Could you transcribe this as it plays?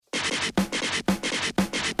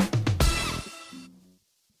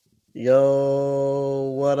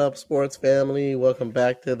Yo, what up, sports family? Welcome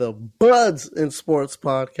back to the Buds in Sports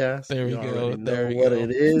podcast. There we go. There we go. It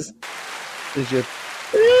is. Is your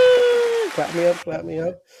clap me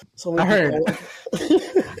up. So I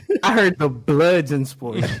heard the Bloods in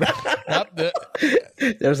sports.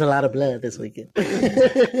 There's a lot of blood this weekend.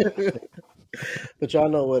 But y'all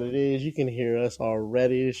know what it is. You can hear us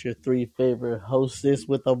already. It's your three favorite hostess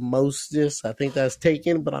with the mostest. I think that's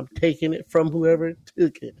taken, but I'm taking it from whoever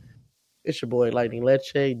took it. It's your boy Lightning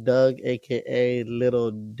Leche, Doug, a.k.a.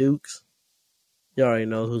 Little Dukes. You already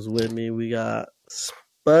know who's with me. We got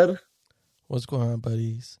Spud. What's going on,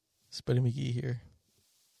 buddies? Spuddy McGee here.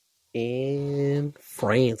 And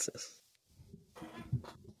Francis.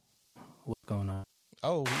 What's going on?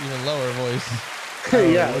 Oh, even lower voice.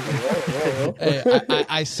 Yeah. Hey,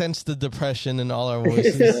 I sense the depression in all our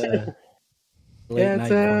voices.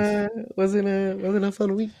 Wasn't a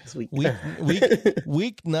fun week this week.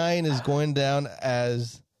 Week 9 is going down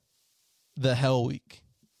as the hell week.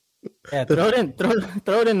 Yeah, throw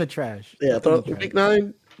it in the trash. Yeah, week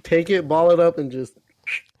 9, take it, ball it up, and just.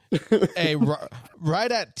 Hey,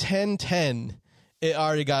 right at 10:10, it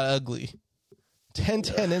already got ugly.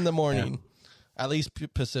 10:10 in the morning, at least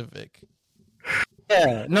Pacific.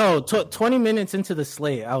 Yeah, no, 20 minutes into the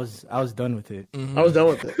slate, I was done with it. Mm-hmm. I was done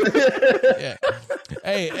with it. Yeah.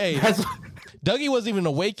 Hey, Dougie wasn't even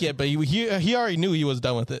awake yet, but he already knew he was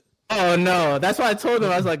done with it. Oh no, that's why I told him.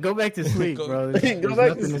 I was like, "Go back to sleep, bro. Go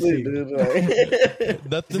back to sleep, dude. Right?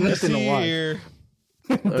 Nothing to see here.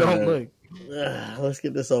 Don't look. Let's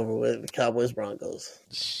get this over with. Cowboys Broncos.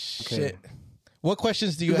 Shit. What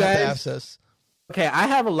questions do you have to ask us? Okay, I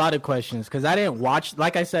have a lot of questions because I didn't watch.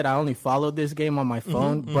 Like I said, I only followed this game on my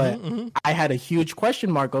phone, but I had a huge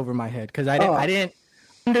question mark over my head because I didn't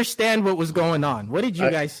understand what was going on. What did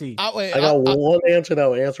you guys see? I got one answer that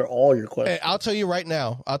will answer all your questions. I'll tell you right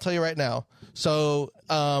now. So,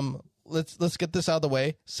 let's get this out of the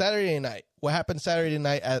way. Saturday night. What happened Saturday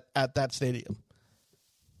night at that stadium?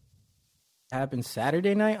 Happened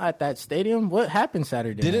Saturday night at that stadium? What happened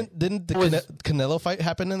Saturday night? Didn't the Canelo fight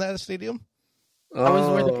happen in that stadium?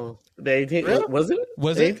 The 18th. Really? Was it?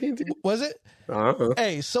 Was it? Uh-huh.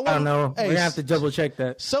 Hey, someone. I don't know. We're gonna have to double check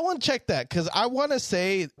that. Someone check that because I want to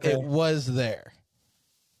say it was there.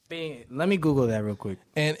 Let me Google that real quick.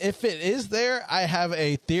 And if it is there, I have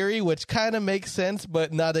a theory which kind of makes sense,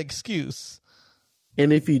 but not excuse.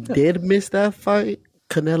 And if you did miss that fight,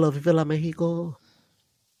 Canelo Viva Mexico.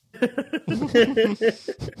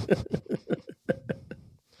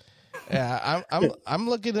 Yeah, I'm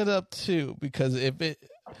looking it up too because if it.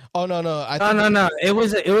 Oh no! No. It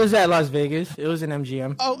was at Las Vegas. It was an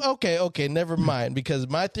MGM. Oh, okay. Never mind. Because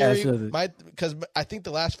my theory, because I think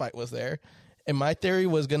the last fight was there, and my theory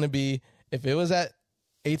was going to be if it was at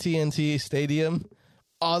AT&T Stadium,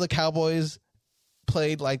 all the Cowboys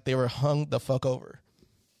played like they were hung the fuck over.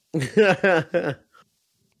 But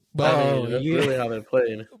that's really how they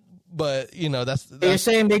played. But that's you're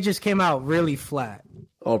saying they just came out really flat.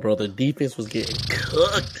 Oh, bro, the defense was getting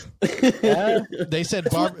cooked. Yeah. They said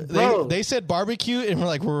they said barbecue, and we're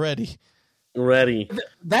like, we're ready.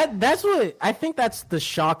 That's what I think. That's the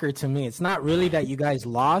shocker to me. It's not really that you guys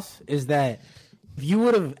lost. Is that if you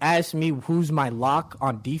would have asked me who's my lock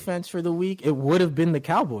on defense for the week, it would have been the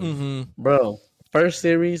Cowboys. Mm-hmm. Bro, first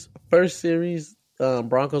series,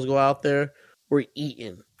 Broncos go out there, we're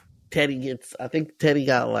eating. I think Teddy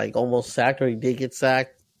got like almost sacked, or he did get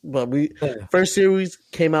sacked. But first series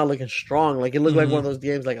came out looking strong. Like it looked like one of those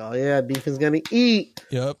games like, oh yeah, defense gonna eat.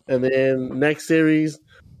 Yep. And then next series,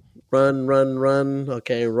 run.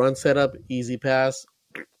 Okay, run set up, easy pass,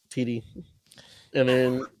 TD. And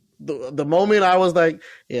then the moment I was like,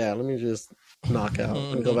 yeah, let me just knock out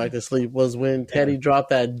and go back to sleep was when Teddy dropped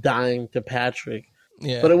that dime to Patrick.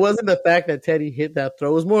 Yeah. But it wasn't the fact that Teddy hit that throw.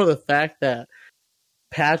 It was more the fact that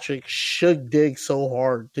Patrick shook Diggs so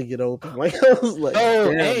hard to get open. Like I was like,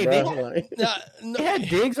 they had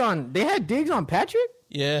Diggs on Patrick.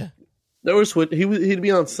 Yeah, there was he'd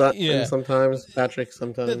be on Sutton sometimes, Patrick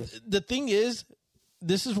sometimes. The thing is,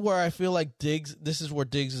 this is where I feel like Diggs. This is where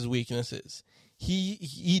Diggs' weakness is.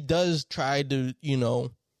 He does try to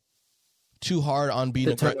too hard on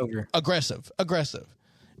being aggressive.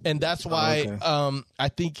 And that's why I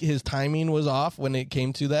think his timing was off when it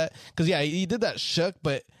came to that. Because, he did that shook,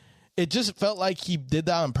 but it just felt like he did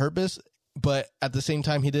that on purpose. But at the same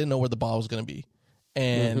time, he didn't know where the ball was going to be.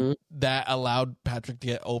 And that allowed Patrick to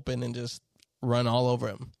get open and just run all over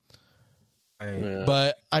him. Yeah.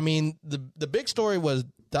 But, I mean, the big story was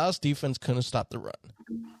Dallas defense couldn't stop the run.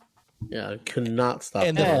 Yeah, could not stop.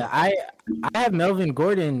 And I have Melvin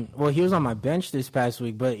Gordon. Well, he was on my bench this past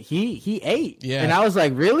week, but he ate. Yeah, and I was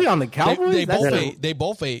like, really on the Cowboys? They both ate. They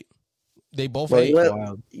both ate. They both ate.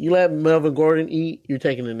 You let Melvin Gordon eat, you're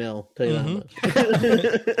taking an L. Tell you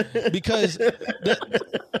that much. Because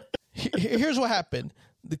here's what happened: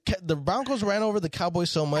 the Broncos ran over the Cowboys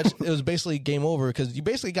so much it was basically game over because you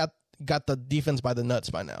basically got the defense by the nuts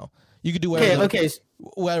by now. You could do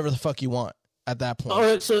whatever the fuck you want at that point.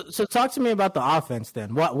 Oh, so talk to me about the offense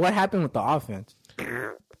then. What happened with the offense?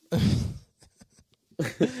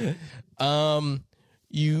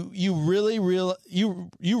 You really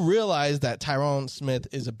realize that Tyron Smith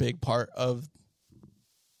is a big part of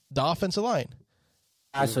the offensive line.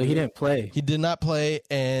 So he didn't play. He did not play,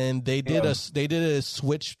 and they did a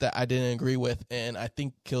switch that I didn't agree with, and I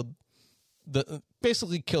think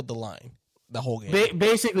basically killed the line the whole game.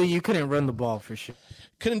 Basically, you couldn't run the ball for sure.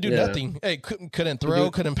 Couldn't do nothing. Hey, couldn't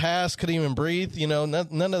throw, couldn't pass, couldn't even breathe. You know,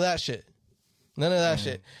 none of that shit. None of that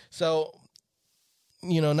shit. So,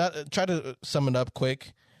 you know, try to sum it up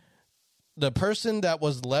quick. The person that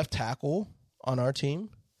was left tackle on our team,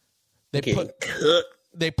 they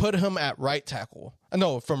put him at right tackle.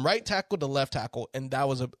 No, from right tackle to left tackle, and that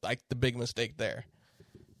was the big mistake there.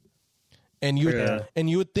 And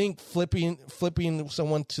you would think flipping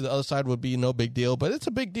someone to the other side would be no big deal, but it's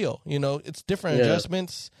a big deal. You know, it's different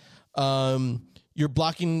adjustments. You're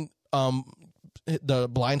blocking the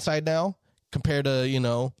blind side now compared to, you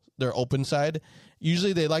know, their open side.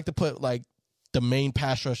 Usually they like to put like the main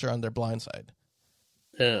pass rusher on their blind side.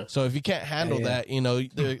 Yeah. So if you can't handle that, you know,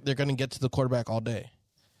 they're going to get to the quarterback all day.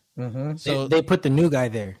 Mm-hmm. So they put the new guy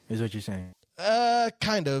there, is what you're saying?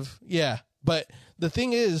 Kind of, yeah. But the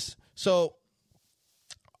thing is, so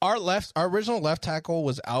our original left tackle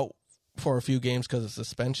was out for a few games because of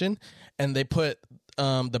suspension, and they put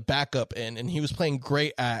the backup in, and he was playing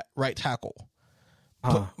great at right tackle.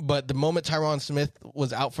 But the moment Tyron Smith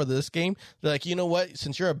was out for this game, they're like, you know what?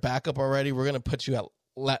 Since you're a backup already, we're going to put you at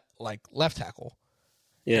left tackle.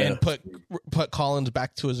 Yeah. And put Collins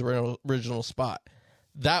back to his original spot.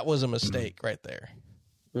 That was a mistake right there.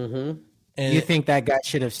 Mm-hmm. And you think that guy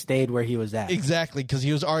should have stayed where he was at? Exactly, because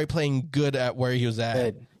he was already playing good at where he was at.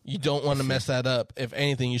 Good. You don't want to mess that up. If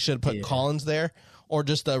anything, you should have put Collins there or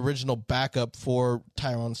just the original backup for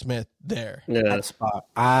Tyron Smith there. Yeah. That spot.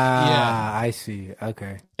 I see.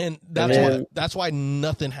 Okay. And that's why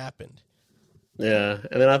nothing happened. Yeah.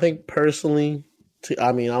 And then I think personally,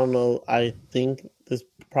 I don't know, I think this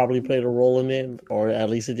probably played a role in it, or at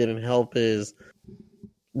least it didn't help, is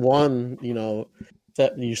one, you know,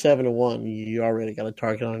 you're 7-1. You already got a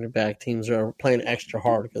target on your back. Teams are playing extra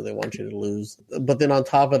hard because they want you to lose. But then on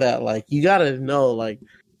top of that, like, you got to know, like,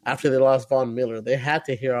 after they lost Von Miller, they had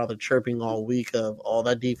to hear all the chirping all week of,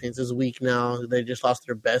 that defense is weak now. They just lost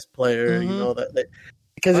their best player. Mm-hmm. You know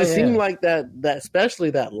because it seemed like that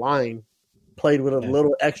especially that line played with a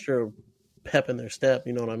little extra pep in their step.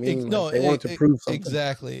 You know what I mean? They wanted to prove something.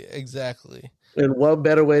 Exactly. And what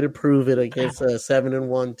better way to prove it against a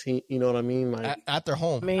 7-1 team? You know what I mean? Like at their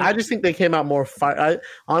home. I just think they came out more fire.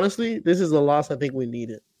 Honestly, this is a loss I think we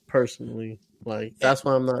needed personally. Like that's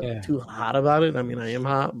why I'm not too hot about it. I mean, I am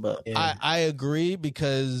hot, but I agree,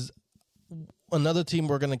 because another team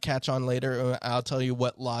we're going to catch on later, I'll tell you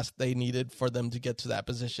what loss they needed for them to get to that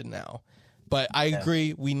position now. But I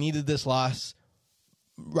agree, we needed this loss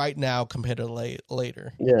right now compared to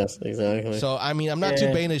later. Yes, exactly. So I mean, I'm not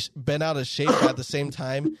too bent out of shape, but at the same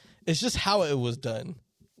time, it's just how it was done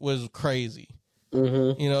was crazy.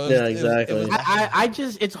 Mm-hmm. You know, exactly. I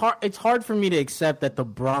just it's hard for me to accept that the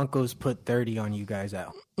Broncos put 30 on you guys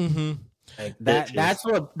out. Mm-hmm. Like that's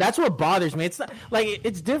what bothers me. It's not, like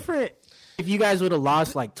it's different if you guys would have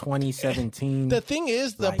lost like 2017. The thing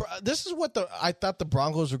is, this is what I thought the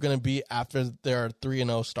Broncos were going to be after their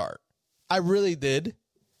 3-0 start. I really did.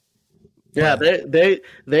 Yeah,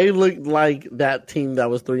 they looked like that team that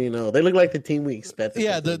was 3-0. They looked like the team we expected.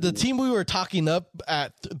 Yeah, the team we were talking up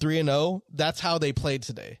at 3-0. That's how they played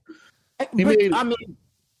today. I mean,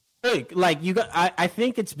 like you got. I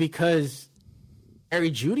think it's because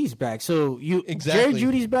Jerry Jeudy's back. So Jerry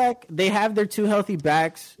Jeudy's back. They have their two healthy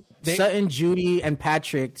backs, Sutton, Jeudy, and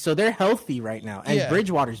Patrick. So they're healthy right now, and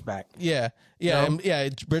Bridgewater's back. Yeah.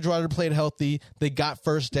 Bridgewater played healthy. They got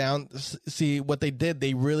first down. See what they did?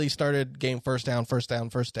 They really started getting first down.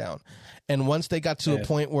 And once they got to a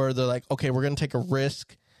point where they're like, okay, we're going to take a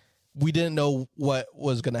risk, we didn't know what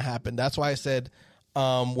was going to happen. That's why I said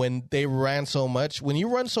when they ran so much, when you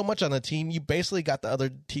run so much on a team, you basically got the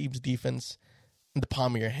other team's defense in the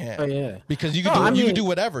palm of your hand. Oh, yeah. Because you can do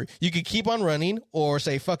whatever. You could keep on running or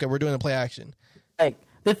say, fuck it, we're doing a play action. Like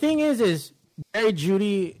the thing is Jerry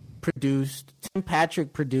Jeudy produced, Tim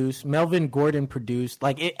Patrick produced, Melvin Gordon produced.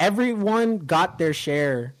 Like everyone got their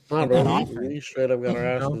share. We straight up got our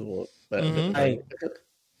asses whooped.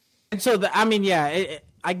 And so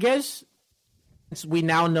I guess since we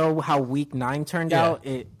now know how Week 9 turned out,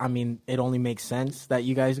 it only makes sense that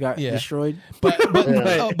you guys got destroyed. But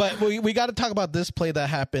we got to talk about this play that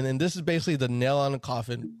happened, and this is basically the nail on the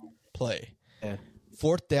coffin play. Yeah.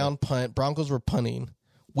 4th down punt. Broncos were punting.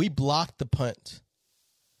 We blocked the punt.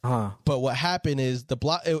 But what happened is the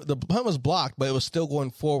punt was blocked, but it was still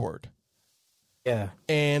going forward. Yeah.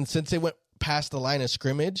 And since it went past the line of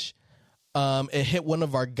scrimmage, it hit one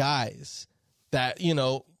of our guys that,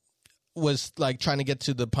 was like trying to get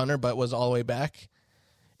to the punter, but was all the way back.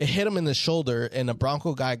 It hit him in the shoulder, and a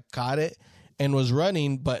Bronco guy caught it and was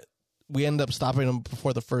running, but we ended up stopping him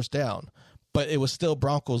before the first down. But it was still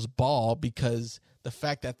Broncos' ball because the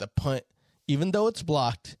fact that the punt, even though it's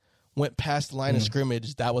blocked, went past the line of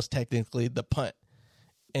scrimmage, that was technically the punt.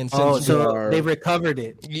 And since they recovered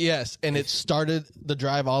it. Yes, and it started the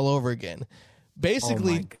drive all over again.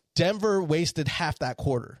 Basically, Denver wasted half that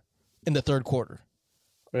quarter in the third quarter.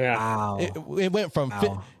 Yeah. Wow. It went from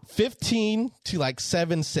 15 to like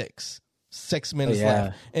 7-6. 6 minutes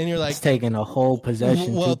left. And you're like... It's taking a whole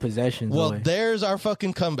possession, 2 possessions away. There's our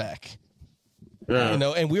fucking comeback. Yeah.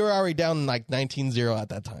 And we were already down like 19-0 at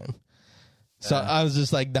that time. So I was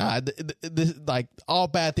just like, nah, this, like all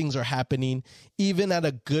bad things are happening, even at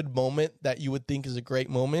a good moment that you would think is a great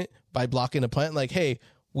moment by blocking a punt. Like, hey,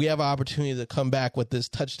 we have an opportunity to come back with this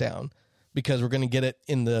touchdown because we're going to get it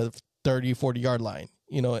in the 30, 40-yard line,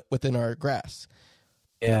 within our grasp.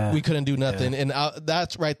 Yeah. We couldn't do nothing. And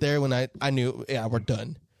that's right there when I knew, we're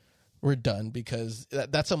done. We're done because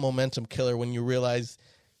that's a momentum killer when you realize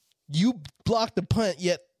you blocked the punt,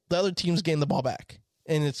 yet the other team's getting the ball back.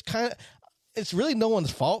 And it's really no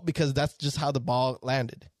one's fault because that's just how the ball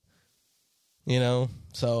landed.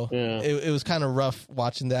 So it was kind of rough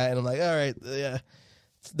watching that. And I'm like, all right,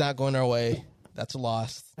 it's not going our way. That's a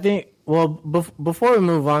loss. I think, before we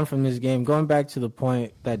move on from this game, going back to the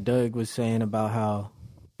point that Doug was saying about how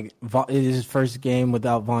it is his first game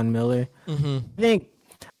without Von Miller. Mm-hmm. I think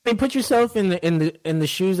put yourself in the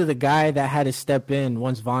shoes of the guy that had to step in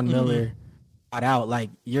once Von Miller got out. Like,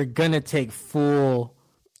 you're gonna take full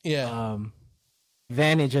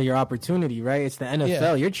advantage of your opportunity, right? It's the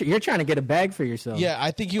NFL. Yeah. You're trying to get a bag for yourself. Yeah,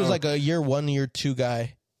 I think he was like a year 1, year 2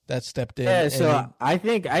 guy that stepped in. Yeah, so I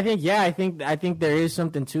think there is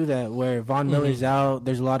something to that where Von Miller's out.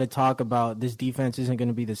 There's a lot of talk about this defense isn't going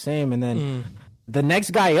to be the same, and then the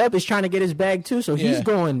next guy up is trying to get his bag too. So he's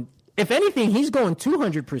going. If anything, he's going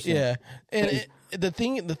 200%. Yeah, and the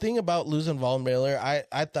thing about losing Von Miller,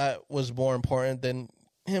 I thought was more important than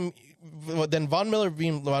him. Than Von Miller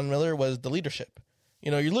being Von Miller was the leadership.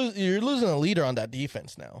 You're losing a leader on that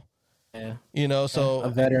defense now. Yeah. So a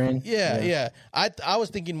veteran. Yeah. I was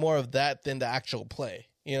thinking more of that than the actual play.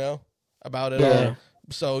 About it all.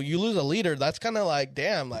 So you lose a leader, that's kind of like,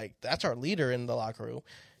 damn, like that's our leader in the locker room.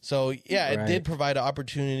 So it did provide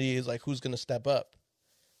opportunities like who's going to step up.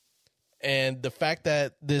 And the fact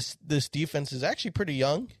that this defense is actually pretty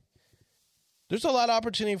young, there's a lot of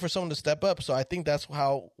opportunity for someone to step up. So I think that's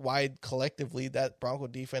why collectively that Bronco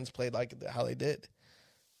defense played like how they did.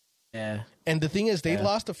 Yeah. And the thing is, they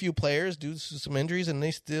lost a few players due to some injuries, and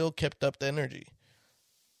they still kept up the energy.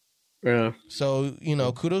 Yeah. So,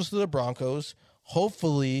 kudos to the Broncos.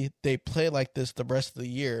 Hopefully they play like this the rest of the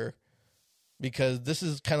year because this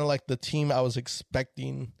is kind of like the team I was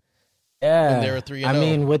expecting. Yeah. When they were 3-0. I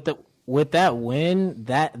mean, with that win,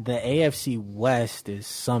 that the AFC West is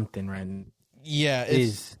something right now. Yeah,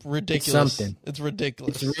 it's ridiculous. It's something. It's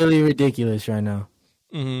ridiculous. It's really ridiculous right now.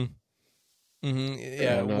 Mm-hmm. Mm-hmm.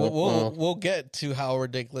 Yeah, we'll get to how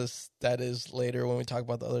ridiculous that is later when we talk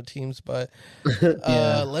about the other teams. But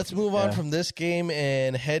let's move on from this game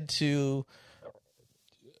and head to,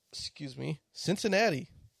 Cincinnati.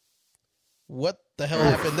 What the hell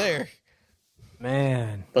happened there?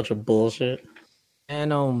 Man, bunch of bullshit.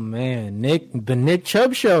 And oh man, the Nick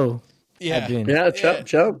Chubb show. Yeah, Chubb.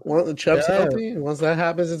 Chubb's healthy. Once that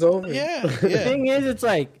happens, it's over. Yeah. The thing is, it's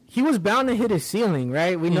like he was bound to hit his ceiling,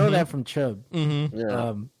 right? We know that from Chubb. Mm-hmm.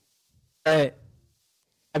 Yeah. But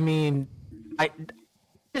I mean,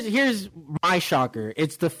 here's my shocker.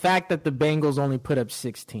 It's the fact that the Bengals only put up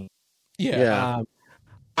 16. Yeah.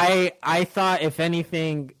 I thought if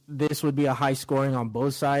anything, this would be a high scoring on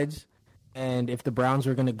both sides. And if the Browns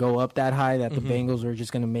were going to go up that high, that the Bengals were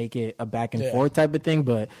just going to make it a back and forth type of thing.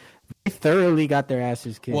 But they thoroughly got their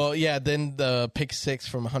asses kicked. Well, yeah. Then the pick 6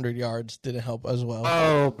 from 100 yards didn't help as well.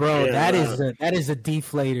 Oh, bro, that is a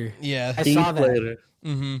deflator. Yeah, I saw that.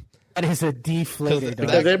 Mm-hmm. That is a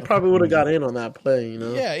deflator. They probably would have got in on that play, you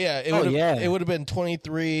know? Yeah. It would have been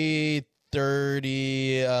 23,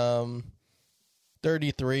 30,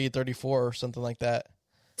 33, 34 or something like that.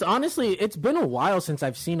 So honestly, it's been a while since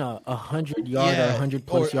I've seen a 100-yard or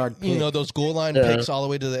 100-plus yard pick. You know, those goal line picks all the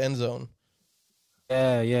way to the end zone.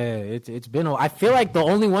 Yeah. It's been I feel like the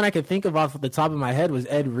only one I could think of off the top of my head was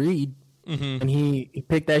Ed Reed. And he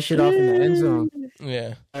picked that shit off in the end zone.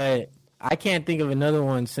 Yeah. I can't think of another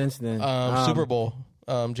one since then. Super Bowl,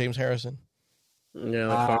 James Harrison. Yeah,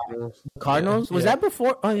 the Cardinals. Cardinals? Was that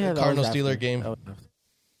before? Oh, yeah. Cardinals-Steelers game.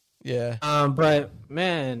 Yeah. But,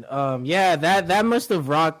 man, that must have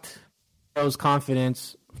rocked Joe's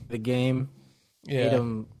confidence for the game. Yeah.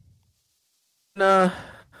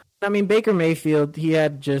 I mean, Baker Mayfield, he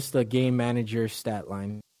had just a game manager stat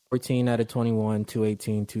line. 14 out of 21,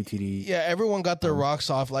 218, 2 TDs. Yeah, everyone got their rocks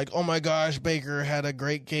off like, oh my gosh, Baker had a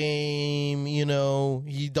great game. You know,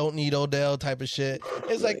 he don't need Odell type of shit.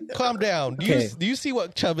 It's like, calm down. Do you see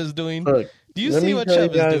what Chubb is doing? Look, do you see what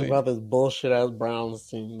Chubb is doing? About this bullshit ass Browns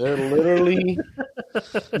team. They're literally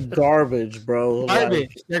garbage, bro.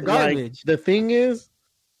 They're garbage. The thing is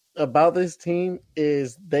about this team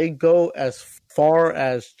is they go as far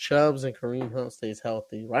as Chubbs and Kareem Hunt stays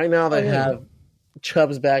healthy. Right now they have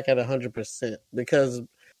Chubb's back at 100% because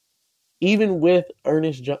even with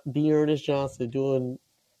Ernest Johnson doing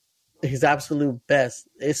his absolute best,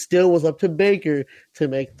 it still was up to Baker to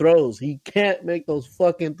make throws. He can't make those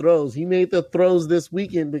fucking throws. He made the throws this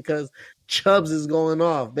weekend because Chubbs is going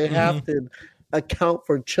off. They have to account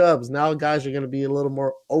for Chubbs. Now guys are going to be a little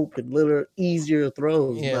more open, little easier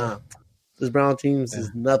throws. Yeah. Nah. This Brown teams is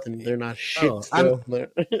nothing. They're not shit. Still.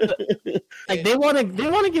 Like they want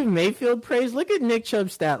to give Mayfield praise. Look at Nick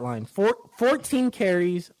Chubb's stat line: 14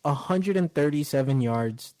 carries, 137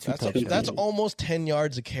 yards, 2 touchdowns. That's almost 10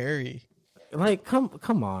 yards a carry. Like, come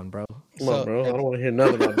on, bro. Come on, bro. I don't want to hear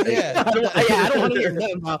nothing about that. I don't want to hear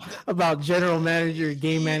nothing about general manager,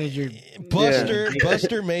 game manager,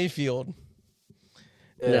 Buster Mayfield.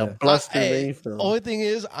 Yeah, Buster Mayfield. Only thing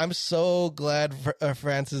is, I'm so glad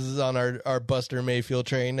Francis is on our Buster Mayfield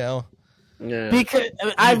train now. Yeah, because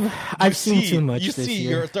I've seen too much. You this see,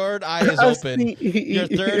 year. your third eye is open. Your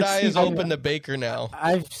third eye is open to Baker now.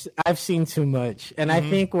 I've seen too much, and I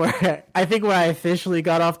think where I officially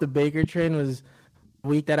got off the Baker train was the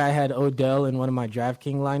week that I had Odell in one of my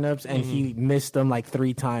DraftKings lineups, and he missed them like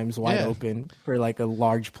 3 times wide open for like a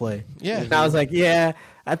large play. Yeah, and I was like,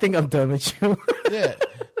 I think I'm done with you. Yeah,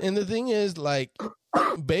 and the thing is, like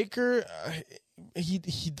Baker, he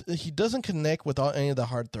doesn't connect with any of the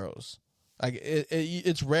hard throws. Like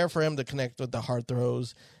it's rare for him to connect with the hard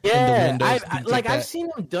throws. Yeah, I've seen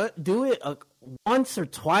him do it once or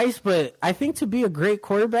twice, but I think to be a great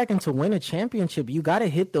quarterback and to win a championship, you got to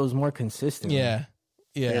hit those more consistently. Yeah.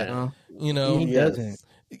 You know, he doesn't.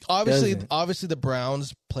 Obviously, the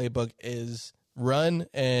Browns' playbook is run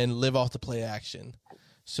and live off the play action.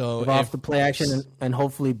 So off the play action, and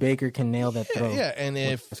hopefully Baker can nail that throw. Yeah, and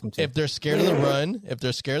if they're scared of the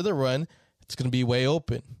run, it's going to be way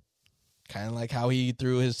open. Kind of like how he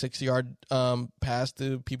threw his 60-yard pass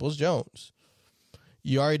to Peoples-Jones.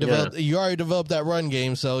 You already developed that run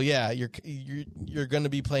game, so yeah, you're going to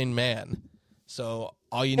be playing man. So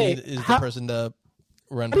all you need is the person to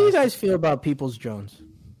run. How do you guys feel about Peoples-Jones?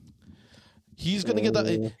 He's going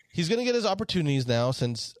to get his opportunities now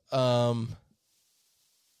since Odell's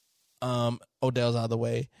out of the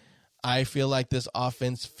way. I feel like this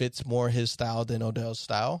offense fits more his style than Odell's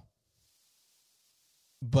style.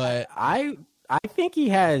 But I think he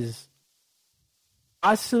has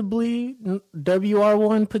possibly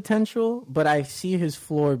WR1 potential, but I see his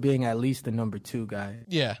floor being at least the number 2 guy.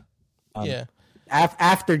 Yeah.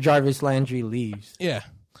 After Jarvis Landry leaves. Yeah.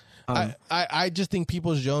 I just think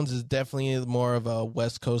Peoples-Jones is definitely more of a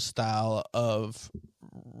West Coast style of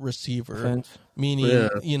receiver. Defense. Meaning,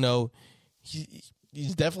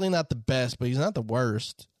 he's definitely not the best, but he's not the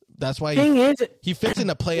worst. That's why he fits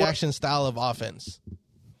in a play action style of offense.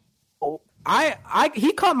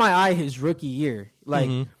 He caught my eye his rookie year. Like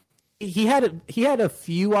he had a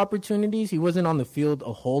few opportunities. He wasn't on the field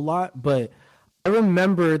a whole lot, but I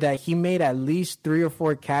remember that he made at least 3 or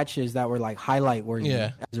 4 catches that were like highlight worthy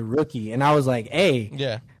as a rookie. And I was like, hey,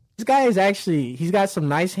 this guy is he's got some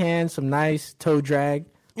nice hands, some nice toe drag,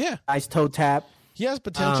 nice toe tap. He has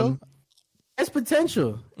potential. I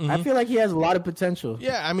feel like he has a lot of potential.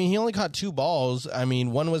 Yeah, I mean, he only caught 2 balls. I mean,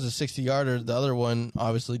 one was a 60-yarder. The other one,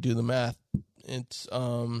 obviously, do the math. It's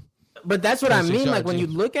But that's what I mean. Like when you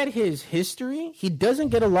look at his history, he doesn't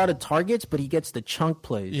get a lot of targets, but he gets the chunk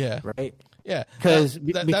plays. Yeah, right. Yeah, because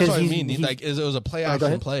that's what I mean. Like, it was a play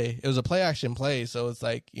action play. It was a play action play. So it's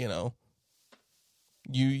like, you know,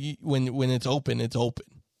 you when it's open, it's open.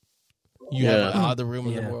 You have all the room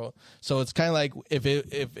in the world. So it's kind of like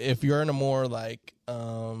if you're in a more like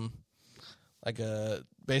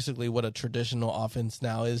basically what a traditional offense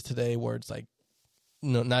now is today, where it's like,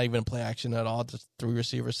 no, not even play action at all, just 3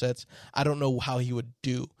 receiver sets. I don't know how he would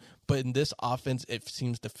do, but in this offense, it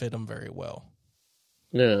seems to fit him very well.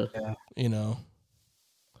 Yeah. You know,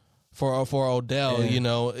 for Odell, you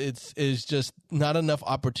know, it's just not enough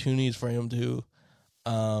opportunities for him to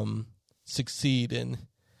succeed in.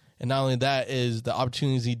 And not only that, is the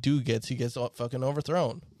opportunities he gets fucking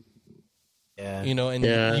overthrown. Yeah. You know, and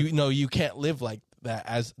you know, you can't live like that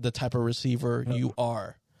as the type of receiver you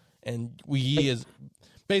are. And he's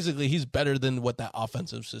better than what that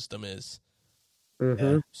offensive system is.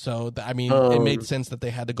 Mm-hmm. So, I mean, it made sense that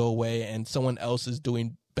they had to go away, and someone else is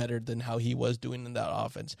doing better than how he was doing in that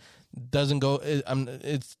offense.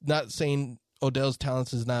 It's not saying Odell's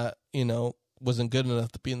talents is not, you know, wasn't good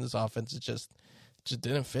enough to be in this offense. It just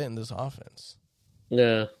didn't fit in this offense.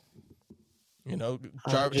 Yeah. You know,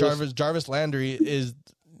 Jarvis Landry is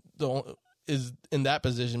in that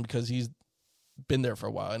position because he's been there for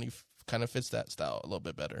a while, and he kind of fits that style a little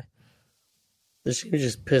bit better. This game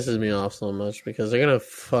just pisses me off so much because they're gonna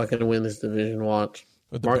fucking win this division. Watch,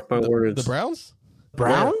 mark my words. The Browns?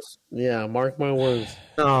 Browns? Yeah, mark my words.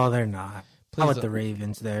 No, they're not. How about the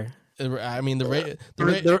Ravens there? I mean, the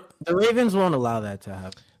Ravens won't allow that to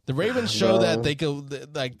happen. The Ravens show that they go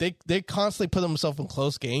like they constantly put themselves in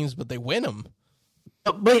close games, but they win them.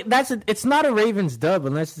 But it's not a Ravens dub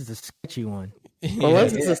unless it's a sketchy one.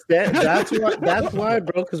 Unless it's a stat. That's why,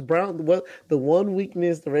 bro. Because the one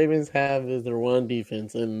weakness the Ravens have is their run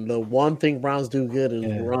defense, and the one thing Browns do good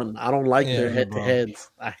is run. I don't like their head to heads.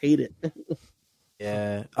 I hate it.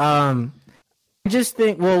 I just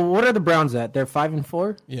think. Well, what are the Browns at? They're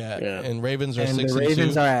 5-4. Yeah, and Ravens are 6-2. The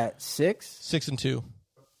Ravens are at 6. 6-2.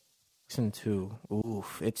 6-2.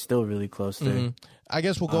 Oof, it's still really close there. Mm-hmm. I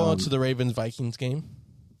guess we'll go on to the Ravens-Vikings game.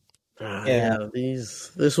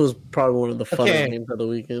 This was probably one of the funnest games of the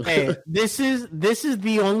weekend. Hey, this is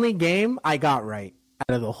the only game I got right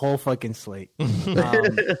out of the whole fucking slate.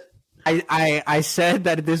 I said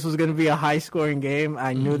that this was going to be a high-scoring game.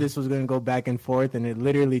 I knew this was going to go back and forth, and it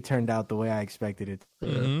literally turned out the way I expected it.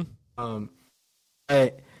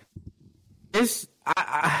 But this,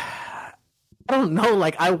 I don't know.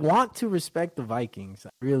 Like, I want to respect the Vikings. I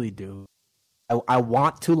really do. I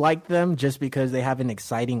want to like them just because they have an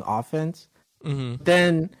exciting offense. Mm-hmm.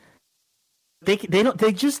 Then they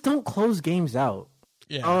just don't close games out.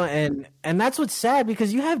 Yeah. And that's what's sad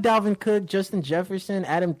because you have Dalvin Cook, Justin Jefferson,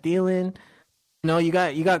 Adam Thielen. You know, you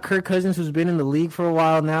got Kirk Cousins, who's been in the league for a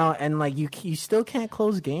while now, and like you still can't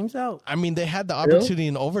close games out. I mean, they had the opportunity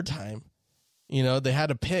in overtime. You know, they had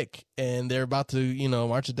a pick and they're about to, you know,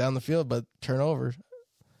 march it down the field, but turnover,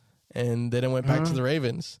 and then it went back to the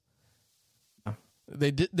Ravens.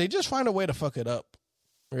 They just find a way to fuck it up.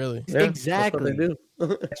 Really. Yeah, exactly.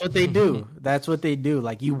 That's what they do. That's what they do.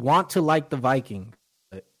 Like, you want to like the Vikings,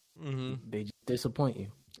 but they just disappoint you.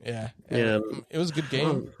 Yeah. It was a good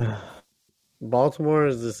game. Baltimore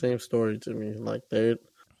is the same story to me. Like,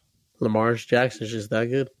 Lamar Jackson's just that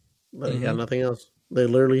good. They got nothing else. They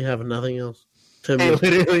literally have nothing else. To me.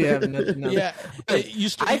 They literally have nothing else. Yeah. I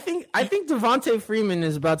think Devontae Freeman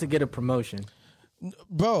is about to get a promotion.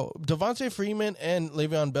 Bro, Devontae Freeman and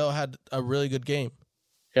Le'Veon Bell had a really good game.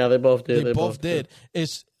 Yeah, they both did. They both did.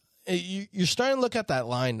 You're starting to look at that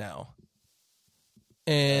line now,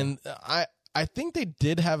 and I think they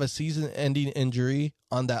did have a season-ending injury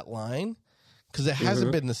on that line because it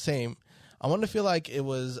hasn't been the same. I want to feel like it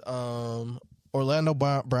was Orlando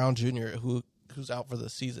Brown Jr. who's out for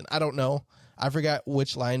the season. I don't know. I forgot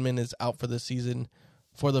which lineman is out for the season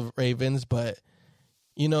for the Ravens, but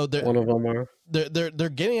you know, one of them are. They're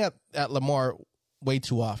getting at Lamar way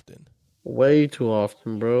too often. Way too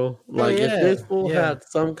often, bro. Like, if this fool had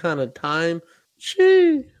some kind of time,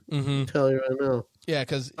 I'll tell you right now. Yeah,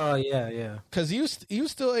 because because he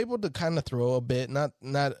was still able to kind of throw a bit, not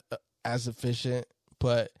as efficient,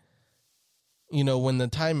 but you know, when the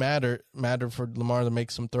time mattered for Lamar to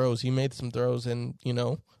make some throws, he made some throws and, you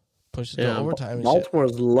know, pushed it to overtime.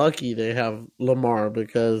 Baltimore's lucky they have Lamar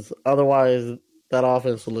because otherwise that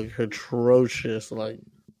offense will look atrocious. Like,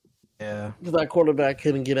 that quarterback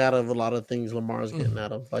couldn't get out of a lot of things Lamar's getting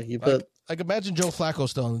out of. Like, imagine Joe Flacco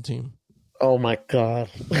still on the team. Oh my God!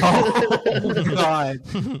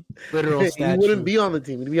 Literal statue. He wouldn't be on the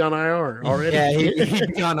team. He'd be on IR already. Yeah,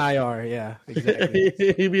 he'd be on IR. Yeah, exactly.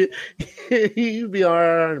 he'd be on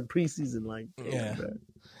IR in preseason. Like,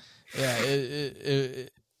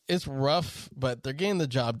 it's rough, but they're getting the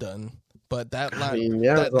job done. But that line,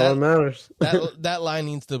 that's all that matters. that line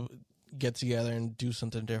needs to get together and do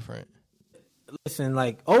something different. Listen,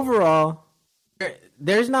 like overall,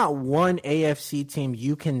 there's not one AFC team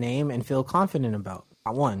you can name and feel confident about.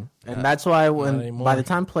 Not one, and that's why by the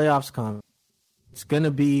time playoffs come, it's gonna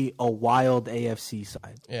be a wild AFC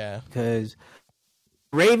side. Yeah, because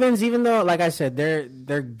Ravens, even though, like I said,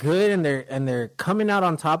 they're good and they're coming out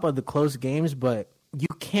on top of the close games, but you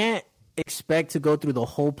can't expect to go through the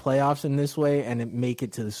whole playoffs in this way and make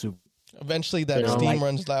it to the Super Bowl. Eventually, that steam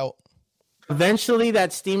runs out. Eventually,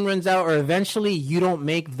 that steam runs out, or eventually, you don't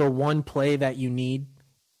make the one play that you need,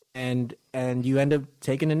 and you end up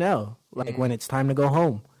taking an L. Like when it's time to go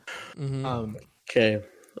home. Mm-hmm. Okay,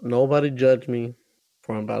 nobody judge me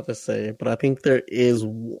for what I'm about to say, but I think there is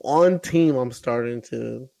one team I'm starting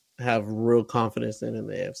to have real confidence in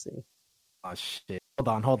the AFC. Oh shit!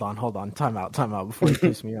 Hold on. Time out before you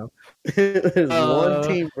piss me off. There's one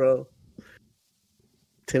team, bro.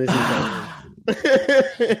 Tennessee Titans.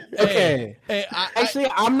 Okay. Actually,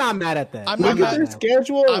 I'm not mad at that. Look at their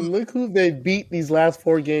schedule and look who they beat these last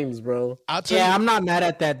 4 games, bro. I'm not mad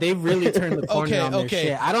at that. They've really turned the corner on their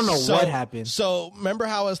shit. I don't know what happened. So, remember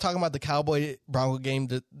how I was talking about the Cowboy-Bronco game?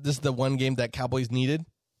 This is the one game that Cowboys needed?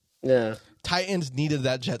 Yeah. Titans needed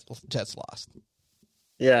that Jets lost.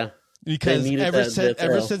 Yeah. Because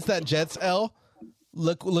ever since that Jets L,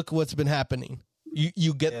 look what's been happening.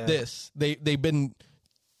 You get this. They've been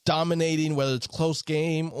dominating, whether it's close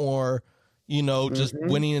game or just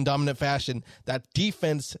winning in dominant fashion. That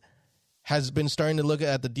defense has been starting to look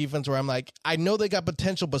at the defense where I'm like, I know they got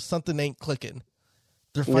potential, but something ain't clicking.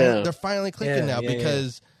 They're finally clicking now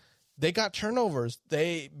because they got turnovers.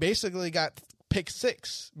 They basically got pick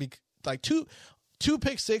 6, like two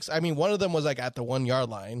pick 6. I mean, one of them was like at the 1 yard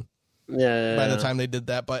line. By the time they did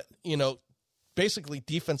that, but basically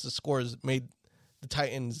defensive scores made the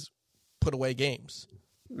Titans put away games.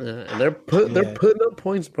 And they're putting up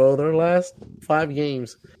points, bro. Their last 5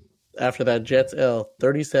 games after that Jets L,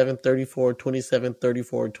 37, 34, 27,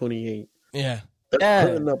 34, 28. Yeah. They're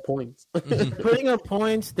putting up points. Putting up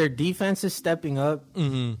points, their defense is stepping up.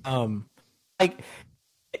 Mm-hmm. Like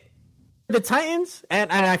the Titans, and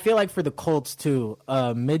I feel like for the Colts too,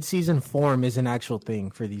 mid-season form is an actual thing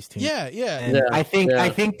for these teams. Yeah. And I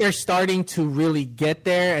think they're starting to really get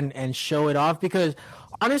there and show it off because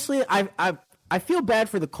honestly, I feel bad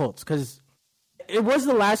for the Colts because it was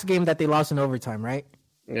the last game that they lost in overtime, right?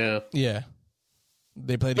 Yeah.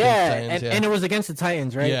 They played against the Titans, and it was against the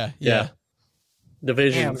Titans, right? Yeah.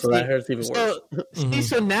 Division, so that hurts even worse.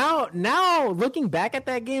 So now looking back at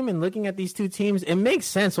that game and looking at these two teams, it makes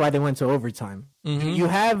sense why they went to overtime. Mm-hmm. You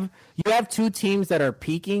have two teams that are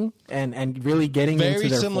peaking and really getting into their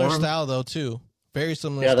very similar form. style though too. Very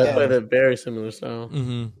similar. Yeah, style. they played a very similar style.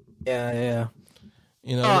 Mm-hmm. Yeah.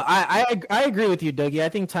 I agree with you, Dougie. I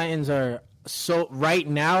think Titans are right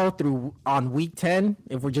now on week 10.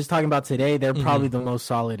 If we're just talking about today, they're probably the most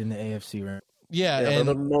solid in the AFC, right? Yeah, and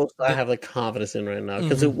the most I have like confidence in right now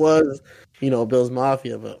because it was, Bills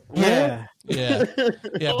Mafia, but yeah.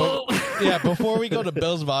 Before we go to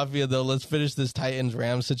Bills Mafia, though, let's finish this Titans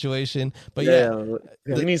Rams situation. But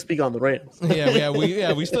we need to speak on the Rams.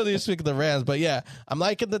 we still need to speak of the Rams. But I'm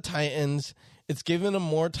liking the Titans. It's giving them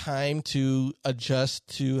more time to adjust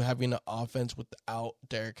to having an offense without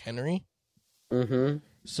Derrick Henry. Mm-hmm.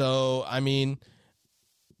 So I mean.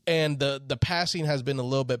 And the passing has been a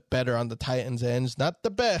little bit better on the Titans' ends. Not the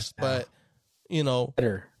best, but,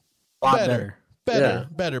 better.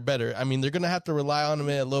 Better. I mean, they're going to have to rely on him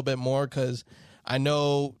a little bit more because I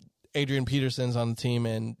know Adrian Peterson's on the team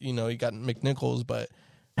and, you got McNichols, but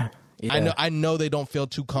I know they don't feel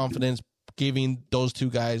too confident giving those two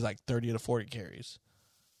guys like 30 to 40 carries.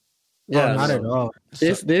 Yeah, not at all.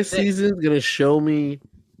 This season's going to show me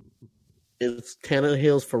if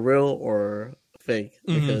Tannehill's for real or fake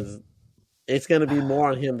because it's going to be more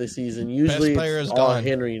on him this season. Usually it's all gone.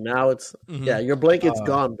 Henry. Now it's your blanket's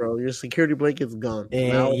gone, bro. Your security blanket's gone.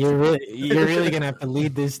 Now you're really going to have to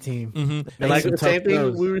lead this team. And like the same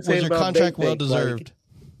thing we were saying your about contract well deserved.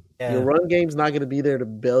 Like, your run game's not going to be there to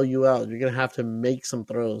bail you out. You're going to have to make some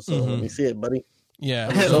throws. So let me see it, buddy.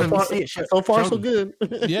 Yeah. So far, so good.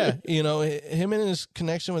 Yeah. Him and his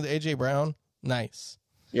connection with AJ Brown, nice.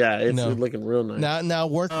 Yeah, it's looking real nice. Now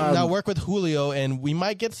work with Julio, and we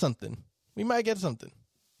might get something.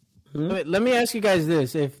 Let me ask you guys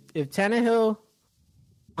this: if Tannehill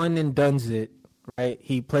won and dones it, right?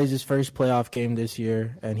 He plays his first playoff game this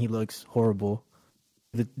year, and he looks horrible.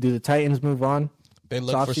 Do the Titans move on? They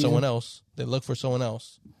look for someone else.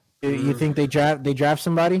 You think they draft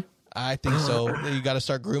somebody? I think so. You got to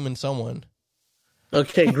start grooming someone.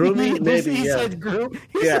 Okay, grooming, maybe, He yeah. said groom.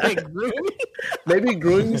 He said grooming. Maybe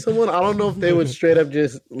grooming someone. I don't know if they would straight up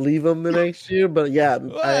just leave them the next year, but yeah,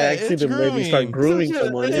 I actually them maybe start grooming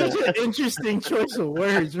someone. It's such an interesting choice of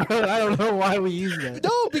words, bro. I don't know why we use that.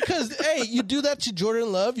 No, because, hey, you do that to Jordan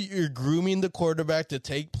Love, you're grooming the quarterback to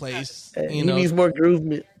take place. He needs more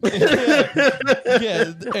groovement.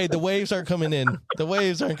 Yeah, hey, the waves aren't coming in. The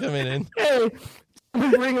waves aren't coming in. Hey,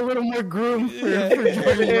 bring a little more groom for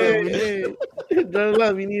Jordan Love. Jordan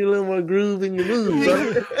Love, you need a little more groove in your moves.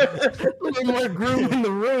 A little more groom in the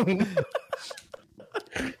room.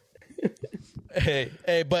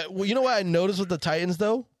 Hey, but you know what I noticed with the Titans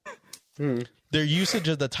though? Their usage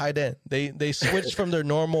of the tight end. They switched from their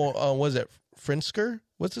normal. Was it Frinsker?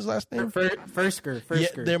 What's his last name? Fursker.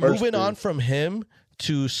 Yeah, they're moving on from him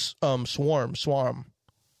to Swarm.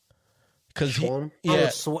 Because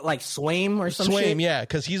like Swaim or something. Swaim, yeah,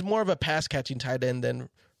 because he's more of a pass catching tight end than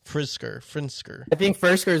Frinsker. I think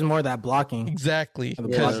Fursker is more that blocking. Exactly.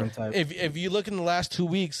 Blocking type. If you look in the last 2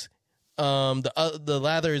 weeks, the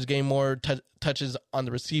latter is getting more touches on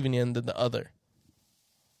the receiving end than the other.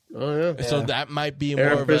 Oh yeah. So that might be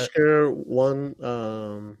Aaron more Frinsker,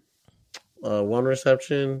 one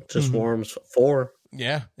reception to Swarm's 4.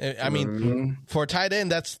 Yeah, I mean, for a tight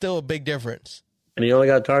end, that's still a big difference. And he only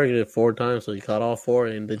got targeted 4 times, so he caught all 4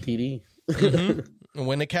 in the TD.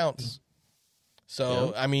 When it counts.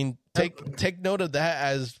 So, I mean, take note of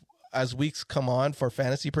that as weeks come on for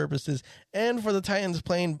fantasy purposes and for the Titans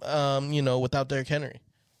playing, without Derrick Henry.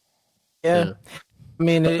 Yeah. I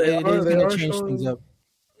mean, it is going to change things up.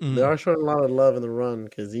 They are showing a lot of love in the run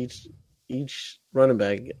because each running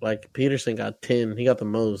back, like Peterson got 10. He got the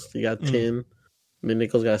most. He got 10. And then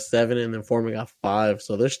Nichols got 7, and then Foreman got 5.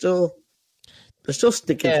 So they're still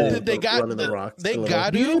sticking to running the rock. They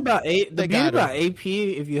got the beauty about AP,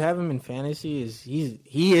 if you have him in fantasy, is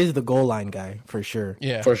he is the goal line guy for sure.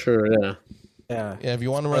 Yeah, for sure. Yeah. Yeah, if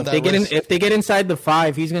you want to run if they get inside the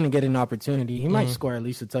 5, he's going to get an opportunity. He might score at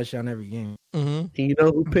least a touchdown every game. You know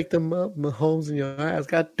who picked him up? Mahomes in your ass.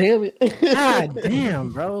 God damn it. God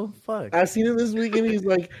damn, bro. Fuck. I seen him this week and he's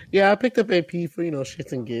like, yeah, I picked up AP for,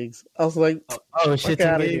 shits and gigs. I was like, shits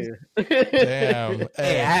and gigs. Damn.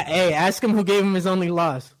 Hey, ask him who gave him his only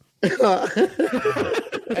loss. Hey,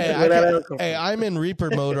 I'm in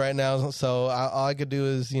Reaper mode right now, so all I could do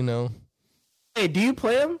is, Hey, do you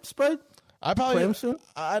play him, Spud? I probably play him soon.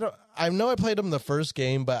 I know I played him the first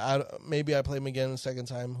game, but maybe I play him again the second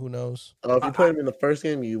time. Who knows? If you play him in the first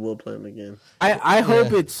game, you will play him again. I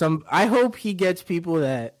hope I hope he gets people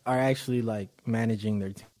that are actually like managing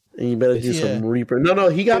their team. And you better do some Reaper. No,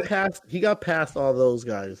 he got past all those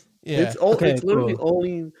guys. Yeah, it's literally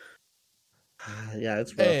only. Yeah,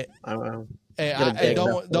 it's rough. Hey,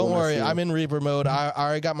 don't worry. I'm in Reaper mode. I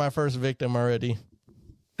already got my first victim already.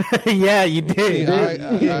 Yeah, you did. I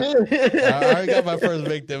already got my first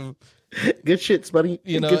victim. Good shit, buddy.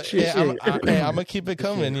 Good shit. I'm gonna keep it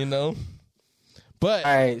coming. But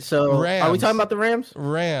all right. So Rams. Are we talking about the Rams?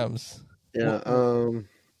 Yeah.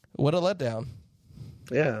 What a letdown.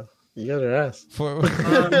 Yeah, you got your ass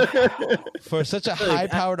for such a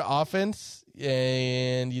high-powered offense,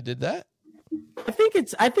 and you did that. I think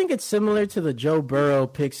it's similar to the Joe Burrow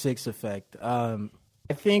pick 6 effect. I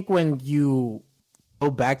think when you go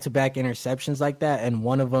back-to-back interceptions like that, and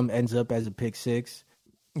one of them ends up as a pick 6.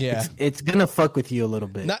 Yeah, it's gonna fuck with you a little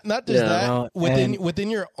bit. Not just that within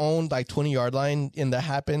your own like 20-yard line, and that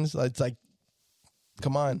happens. It's like,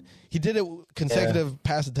 come on, he did it consecutive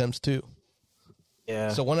pass attempts too. Yeah.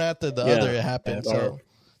 So one after the other, it happened. So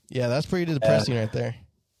yeah, that's pretty depressing right there.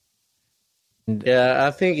 Yeah,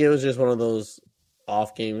 I think it was just one of those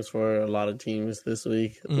off games for a lot of teams this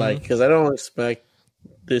week. Because I don't expect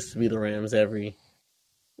this to be the Rams every.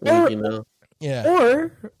 Yeah.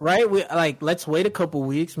 Or let's wait a couple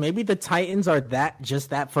weeks. Maybe the Titans are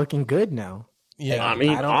just that fucking good now. Yeah, I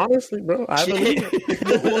mean, honestly, bro, I believe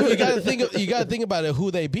it. Well, you gotta think about it.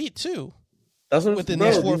 Who they beat too. That's what within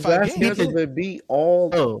these 4 or 5 games. They beat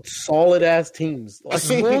all solid ass teams.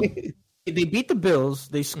 They beat the Bills.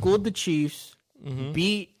 They schooled the Chiefs.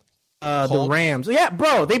 Beat the Rams. Yeah,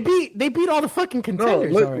 bro, they beat all the fucking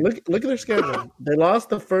contenders. Look at their schedule. They lost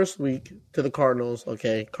the first week to the Cardinals.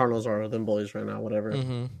 Okay, Cardinals are them boys right now. Whatever.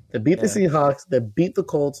 They beat the Seahawks. They beat the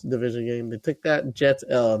Colts division game. They took that Jets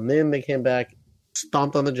L, and then they came back,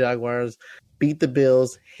 stomped on the Jaguars, beat the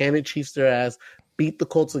Bills, handed Chiefs their ass, beat the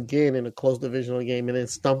Colts again in a close divisional game, and then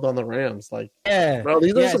stomped on the Rams. Bro,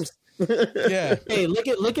 these are some. Yeah. Hey,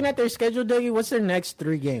 looking at their schedule, Dougie. What's their next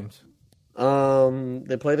 3 games?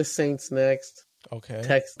 They play the Saints next. Okay.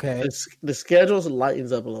 The schedule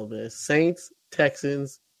lightens up a little bit. Saints,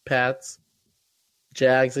 Texans, Pats,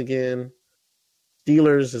 Jags again.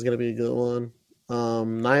 Steelers is going to be a good one.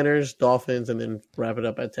 Niners, Dolphins, and then wrap it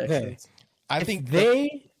up at Texans. Okay. I think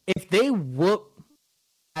if they whoop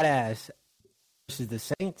that ass versus the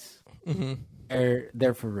Saints,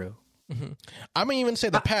 they're for real. Mm-hmm. I'm gonna even say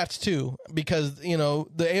the Pats too, because the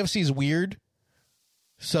AFC is weird.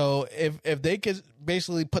 So if they could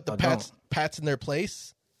basically put the Pats in their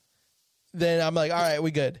place, then I'm like, all right,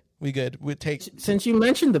 we good. We take. Since you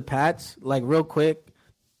mentioned the Pats, like real quick,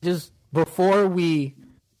 just before we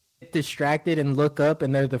get distracted and look up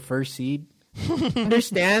and they're the first seed,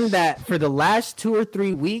 understand that for the last 2 or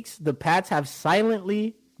 3 weeks, the Pats have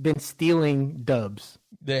silently been stealing dubs.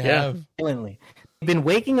 They have. Silently. They've been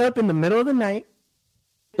waking up in the middle of the night,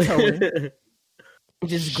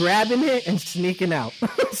 just grabbing it and sneaking out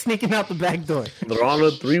the back door. They're on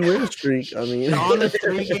a 3-win streak. I mean, they're on a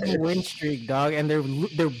 3-game win streak, dog, and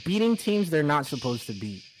they're beating teams they're not supposed to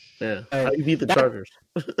beat. Yeah, how do you beat the Chargers?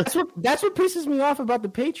 That's what pisses me off about the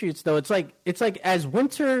Patriots, though. It's like as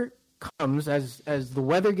winter comes, as the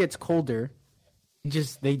weather gets colder,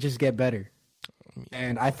 they just get better.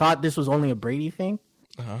 And I thought this was only a Brady thing,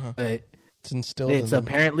 but it's instilled.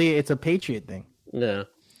 Apparently it's a Patriot thing. Yeah.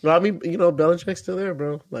 Well, I mean, Belichick's still there,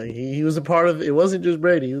 bro. Like he was a part of it. It wasn't just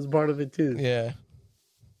Brady; he was a part of it too. Yeah.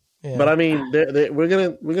 But I mean, we're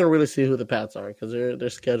gonna really see who the Pats are because their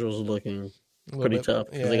schedule's looking pretty tough.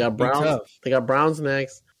 Yeah. They got Browns. They got Browns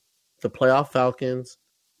next. The playoff Falcons,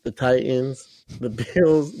 the Titans, the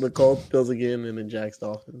Bills, the Colts, Bills again, and the Jags,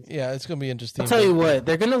 Dolphins. Yeah, it's gonna be interesting. I'll tell you what,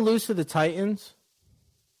 they're gonna lose to the Titans.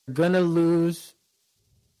 They're gonna lose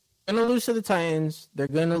to the Titans. They're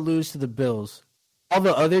gonna lose to the Bills. All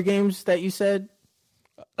the other games that you said,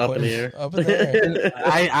 up in the air.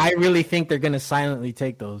 I really think they're gonna silently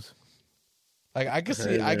take those. Like I can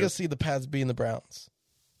see the Pats being the Browns.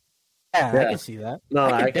 Yeah, I can see that. No,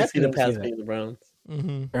 I can see the Pats being the Browns.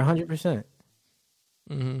 Mm-hmm. They're 100%.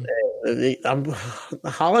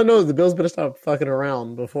 All I know is the Bills better stop fucking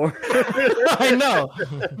around before. I know.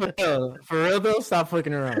 For real, though, stop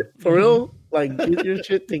fucking around. For real, like get your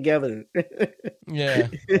shit together. Yeah.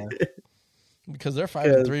 Because they're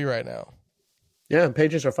 5-3 right now. Yeah,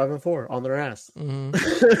 Patriots are 5-4 on their ass. Mm-hmm.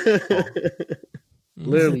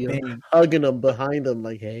 Literally hugging them behind them,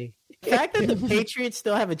 like, hey. The fact that the Patriots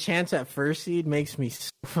still have a chance at first seed makes me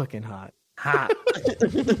so fucking hot.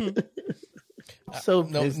 So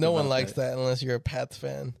no one likes that unless you're a Pats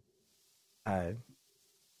fan. All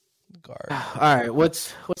right,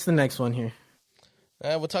 what's the next one here?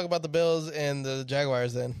 We'll talk about the Bills and the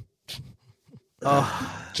Jaguars then.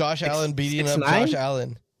 Josh Allen beating up 6'9"? Josh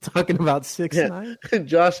Allen. Talking about 6'9"?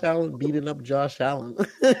 Josh Allen beating up Josh Allen.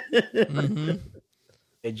 Mm-hmm.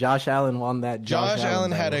 Hey, Josh Allen won that. Josh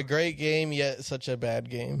Allen had a great game, yet such a bad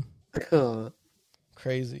game.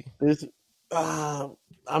 Crazy.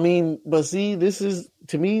 I mean, but see, this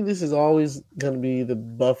is always going to be the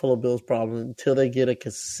Buffalo Bills problem until they get a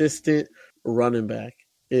consistent running back.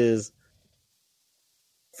 Is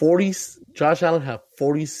 40? Josh Allen had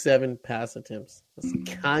 47 pass attempts. That's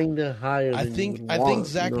kind of higher. I think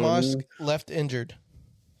Zach Moss left injured.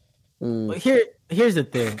 But here's the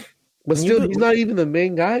thing. But still, he's not even the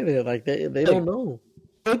main guy there. Like they don't know.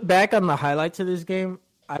 Look back on the highlights of this game.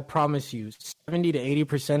 I promise you, 70 to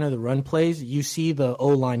 80% of the run plays, you see the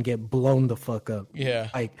O-line get blown the fuck up. Yeah.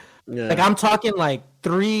 Like I'm talking like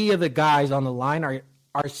 3 of the guys on the line are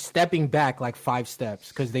stepping back like 5 steps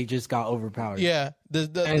because they just got overpowered. Yeah.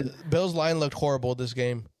 The Bills line looked horrible this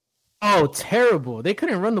game. Oh, terrible. They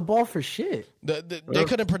couldn't run the ball for shit. They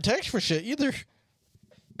couldn't protect for shit either.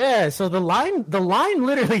 Yeah, so the line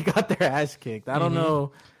literally got their ass kicked. I don't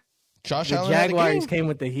know. Josh Allen Jaguars came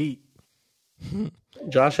with the heat.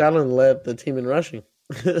 Josh Allen led the team in rushing.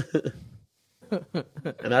 And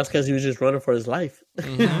that's because he was just running for his life.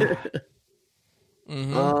 So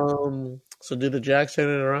did the Jags turn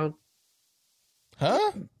it around?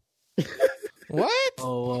 Huh? What?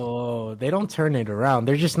 Oh, they don't turn it around.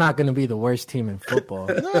 They're just not going to be the worst team in football.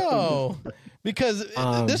 No. Because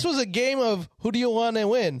this was a game of who do you want to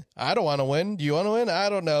win? I don't want to win. Do you want to win? I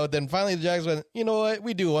don't know. Then finally the Jags went, you know what?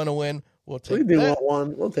 We do want to win. We'll take that. We do want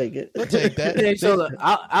one. We'll take it. We'll take that. Okay, so look,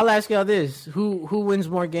 I'll ask y'all this. Who wins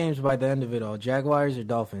more games by the end of it all? Jaguars or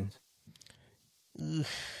Dolphins? Can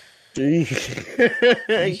they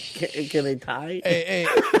tie? Hey.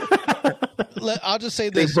 I'll just say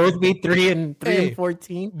this. They both be 3 and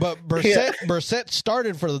 14. But Brissett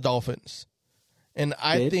started for the Dolphins. And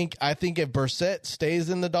I think if Brissett stays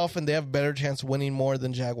in the Dolphins, they have a better chance of winning more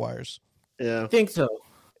than Jaguars. Yeah. I think so.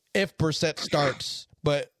 If Brissett starts,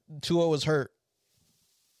 but Tua was hurt.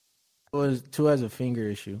 Tua has a finger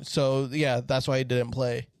issue. So, yeah, that's why he didn't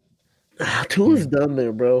play. Tua's done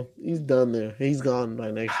there, bro. He's done there. He's gone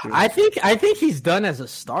by next year. I think he's done as a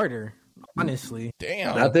starter. Honestly,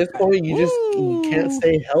 damn. At this point, you can't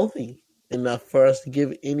stay healthy enough for us to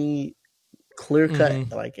give any clear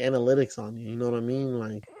cut like analytics on you. You know what I mean?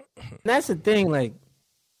 Like that's the thing. Like,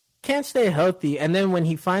 can't stay healthy, and then when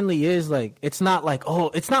he finally is, like, it's not like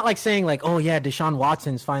saying like, oh yeah, Deshaun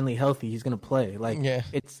Watson's finally healthy, he's gonna play. Like,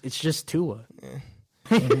 it's just Tua.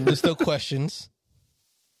 Yeah. There's still questions.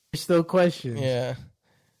 There's still questions.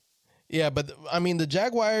 Yeah, but I mean, the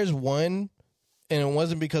Jaguars won. And it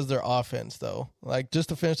wasn't because of their offense, though. Like, just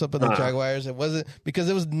to finish up on the Jaguars, it wasn't because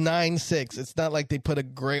it was 9-6. It's not like they put a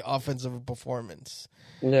great offensive performance.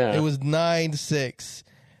 Yeah. It was 9-6.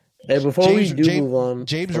 Hey, before we move on,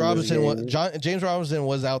 James Robinson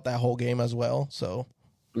was out that whole game as well. So,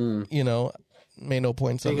 you know, made no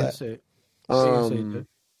points of that.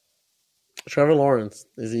 Trevor Lawrence,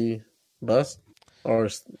 is he bust or?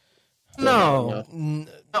 No.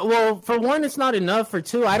 Well, for one, it's not enough. For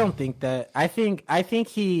two, I don't think that. I think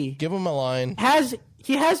he give him a line.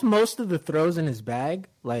 He has most of the throws in his bag.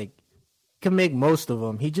 Like, can make most of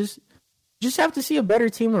them. He just have to see a better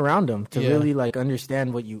team around him to really like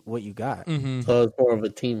understand what you got. Mm-hmm. So it's more of a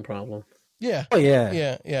team problem. Yeah. Oh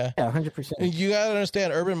yeah. Yeah. 100%. You gotta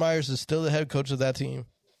understand, Urban Myers is still the head coach of that team.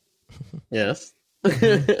 Yes.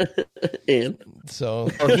 And so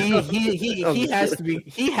he has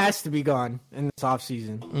to be gone in this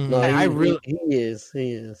offseason. No, he is.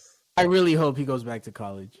 I really hope he goes back to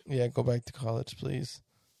college. Yeah, go back to college, please.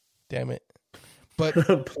 Damn it.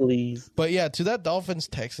 But please. But yeah, to that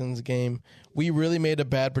Dolphins-Texans game, we really made a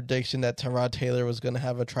bad prediction that Tyrod Taylor was going to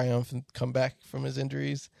have a triumphant comeback from his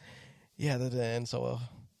injuries. Yeah, that didn't end so well.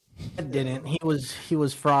 It didn't. He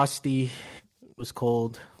was frosty. Was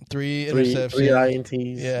cold. Three interceptions. Three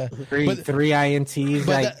INTs. Yeah. Three INTs.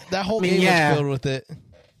 But like, that whole game was filled with it.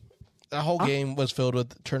 That whole game was filled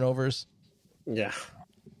with turnovers. Yeah.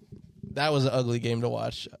 That was an ugly game to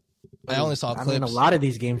watch. I only saw clips. A lot of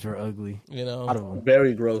these games were ugly. You know. A lot of them.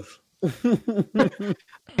 Very gross. I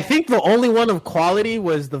think the only one of quality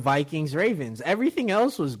was the Vikings-Ravens. Everything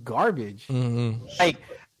else was garbage. Mm-hmm. Like,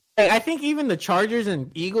 I think even the Chargers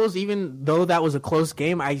and Eagles, even though that was a close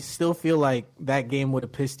game, I still feel like that game would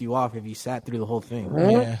have pissed you off if you sat through the whole thing.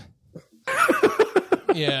 Yeah.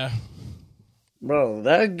 Yeah. Bro,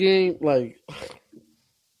 that game, like,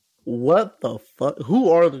 what the fuck?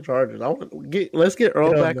 Who are the Chargers? Let's get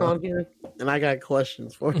Earl back on here, and I got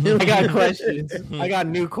questions for him. I got questions. I got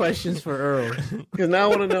new questions for Earl. Because now I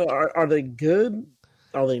want to know: are they good?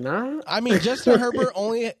 Are they not? I mean, Justin Herbert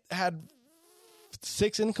only had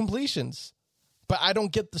 6 incompletions, but I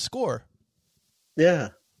don't get the score. Yeah.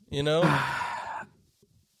 You know?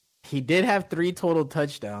 He did have 3 total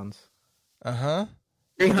touchdowns.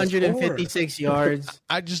 356 yards.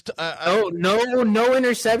 No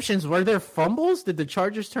interceptions. Were there fumbles? Did the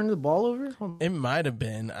Chargers turn the ball over? It might have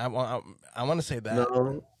been. I want to say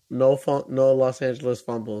that. No Los Angeles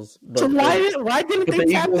fumbles. But so why didn't they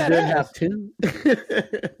tap that ass? Have 2?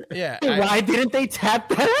 Yeah. Why didn't they tap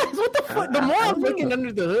that ass? What the fuck? The more I'm looking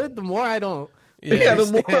under the hood, the more I don't. Yeah,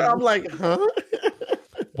 the more I'm like, huh?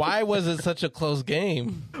 Why was it such a close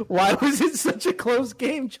game? Why was it such a close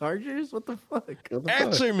game, Chargers? What the fuck?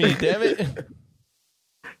 Answer me, damn it.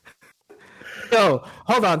 Yo,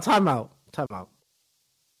 hold on. Time out.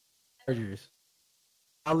 Chargers.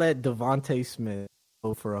 I'll let Devontae Smith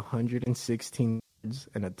go for 116 yards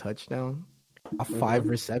and a touchdown. 5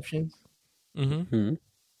 receptions. Mm-hmm.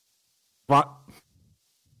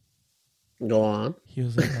 Go on. He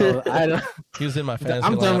was in my fantasy lineup.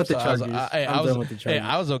 I'm done with the Chargers.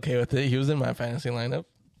 I was okay with it. He was in my fantasy lineup.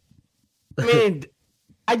 I mean,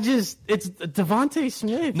 it's Devontae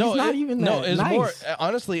Smith. No, he's not even that no. It was nice. more.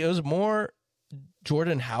 Honestly, it was more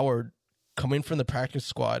Jordan Howard coming from the practice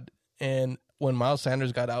squad, and when Miles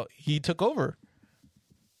Sanders got out, he took over.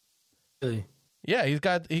 Really? Yeah, he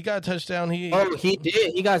got a touchdown. He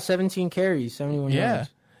did. He got 17 carries, 71 yards.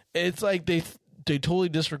 It's like they totally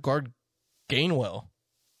disregard Gainwell.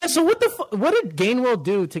 So what did Gainwell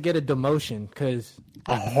do to get a demotion? Because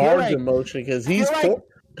a hard demotion because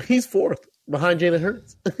he's fourth behind Jalen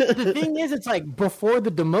Hurts. The thing is, it's like before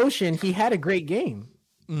the demotion, he had a great game.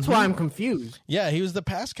 That's why I'm confused. Yeah, he was the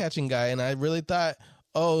pass catching guy, and I really thought,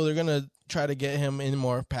 they're gonna try to get him in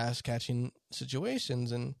more pass catching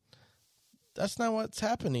situations, and that's not what's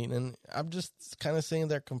happening. And I'm just kind of saying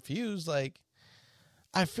they're confused. Like,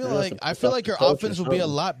 I feel like your offense would be a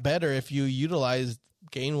lot better if you utilized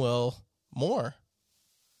Gainwell more.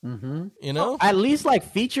 Mm-hmm. You know, at least like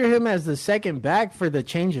feature him as the second back for the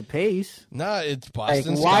change of pace. Nah, it's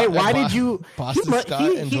Boston. Like, why did you? Boston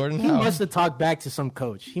Scott and Jordan Howard? He must have talked back to some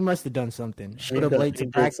coach. He must have done something. Showed up late to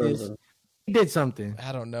practice. He did something.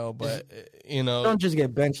 I don't know, but don't just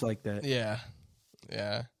get benched like that. Yeah.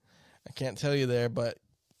 I can't tell you there, but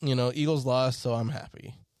Eagles lost, so I'm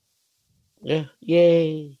happy. Yeah.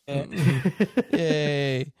 Yay.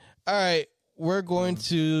 Yay. All right, we're going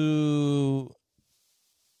to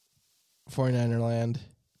 49er land.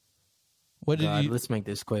 Let's make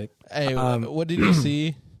this quick. Hey, what did you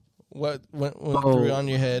see? What went through on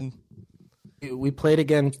your head? We played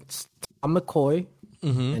against Tom McCoy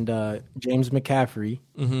and James McCaffrey,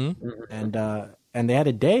 and they had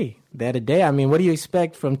a day. I mean, what do you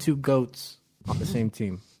expect from two GOATs on the same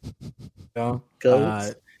team?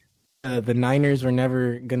 GOATs. The Niners were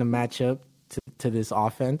never gonna match up to this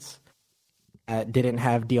offense. Didn't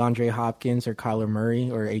have DeAndre Hopkins or Kyler Murray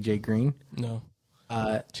or AJ Green. No.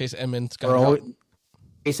 Chase Edmonds got hurt.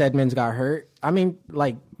 Chase Edmonds got hurt. I mean,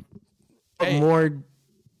 like, more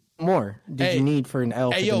did you need for an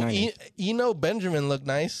L? Hey, yo, Eno Benjamin looked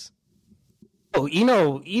nice. Oh,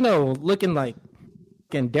 Eno looking like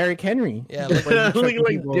Derrick Henry. Yeah, looking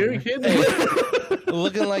like Derrick Henry.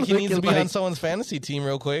 Looking like he needs to be on someone's fantasy team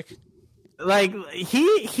real quick. Like,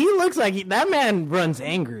 he looks like that man runs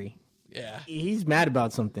angry. Yeah, he's mad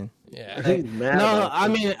about something. Yeah, he's mad. No,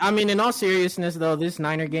 I mean, in all seriousness, though, this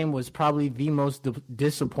Niner game was probably the most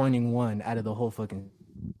disappointing one out of the whole fucking.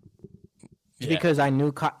 Yeah. Because I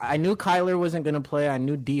knew Kyler wasn't gonna play. I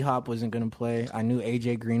knew D-Hop wasn't gonna play. I knew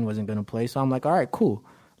AJ Green wasn't gonna play. So I'm like, all right, cool.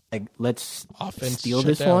 Like, let's steal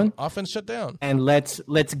this one. Offense shut down, and let's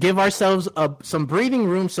give ourselves some breathing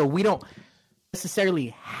room so we don't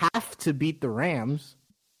necessarily have to beat the Rams.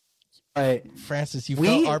 But Francis, you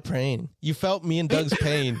felt our pain. You felt me and Doug's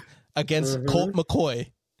pain against Colt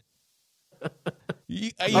McCoy.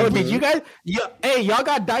 Did you guys? Y'all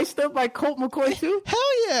got diced up by Colt McCoy too?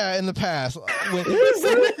 Hell yeah! In the past,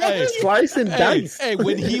 slice and dice. Hey,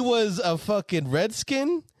 when he was a fucking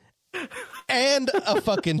Redskin and a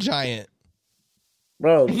fucking Giant,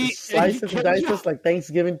 bro. Slice and dice was like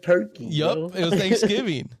Thanksgiving turkey. Yup, it was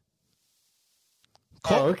Thanksgiving.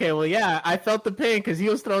 Okay. Well, yeah, I felt the pain because he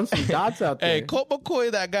was throwing some dots out there. Hey, Colt McCoy,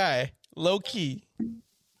 that guy, low key.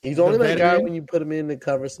 He's only that guy when you put him in to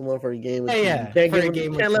cover someone for a game. Yeah. You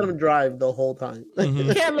can't let him drive the whole time.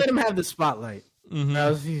 You can't let him have the spotlight.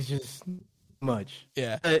 Else he's just much.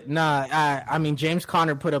 Yeah. I mean, James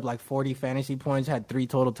Conner put up like 40 fantasy points, had 3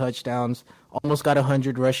 total touchdowns, almost got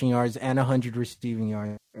 100 rushing yards and 100 receiving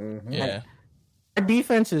yards. Yeah. Our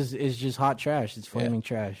defense is just hot trash. It's flaming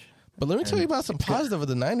trash. But let me tell you about some positive with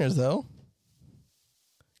the Niners, though.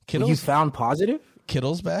 You found positive?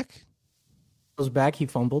 Kittle's back. Kittle's back. He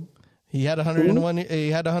fumbled. He had 101. He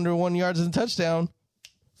had 101 yards and a touchdown.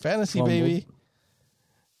 Fantasy fumbled. Baby.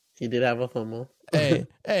 He did have a fumble. Hey.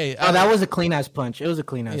 That was a clean ass punch. It was a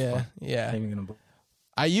clean ass punch. Yeah.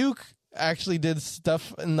 Ayuk actually did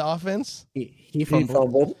stuff in the offense. He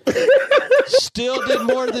fumbled. Still did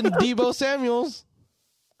more than Deebo Samuels.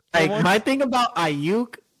 Like, my thing about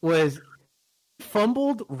Ayuk was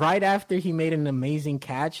fumbled right after he made an amazing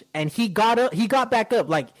catch, and he got back up.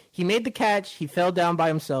 Like, he made the catch, he fell down by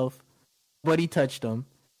himself, but he touched him,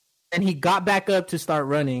 and he got back up to start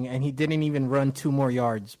running, and he didn't even run 2 more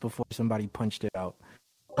yards before somebody punched it out.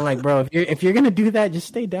 I'm like, bro, if you're gonna do that, just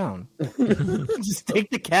stay down. Just take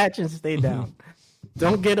the catch and stay down.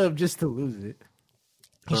 Don't get up just to lose it.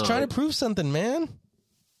 He's trying to prove something, man.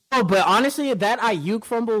 Oh, but honestly, that Ayuk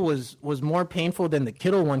fumble was more painful than the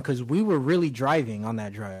Kittle one because we were really driving on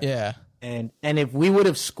that drive. Yeah, and if we would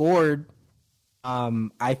have scored,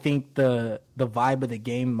 I think the vibe of the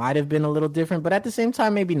game might have been a little different. But at the same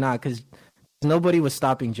time, maybe not because nobody was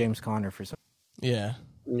stopping James Conner for some. Yeah.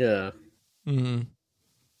 Mm-hmm.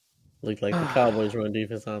 Looked like the Cowboys run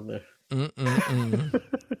defense out there.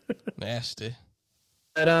 Nasty.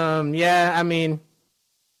 But yeah, I mean.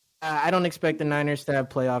 I don't expect the Niners to have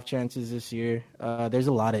playoff chances this year. There's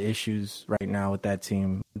a lot of issues right now with that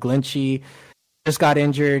team. Glinchey just got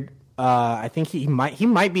injured. I think he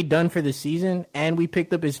might be done for the season, and we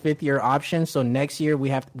picked up his 5th-year option. So next year we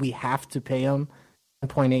have to pay him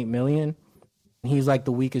 $1.8 million. He's like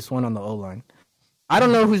the weakest one on the O-line. I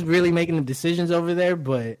don't know who's really making the decisions over there,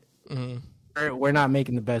 but we're not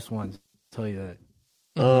making the best ones. I'll tell you that.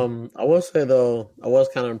 I will say though, I was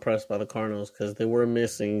kind of impressed by the Cardinals because they were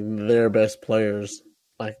missing their best players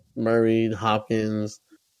like Murray, Hopkins,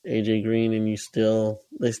 AJ Green, and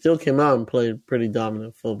they still came out and played pretty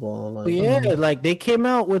dominant football. Like they came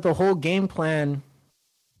out with a whole game plan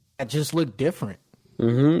that just looked different.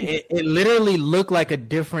 Mm-hmm. It literally looked like a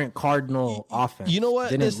different Cardinal offense. You know what?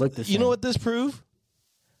 Didn't look the same. You know what this proved?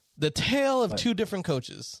 The tale of two different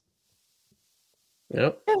coaches.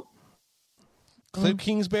 Yep. Cliff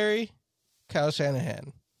Kingsbury, Kyle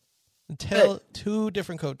Shanahan. The tale, two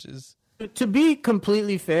different coaches. To be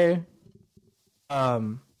completely fair,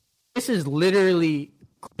 this is literally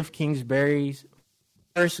Cliff Kingsbury's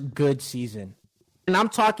first good season. And I'm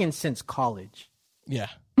talking since college. Yeah.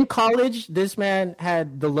 In college, this man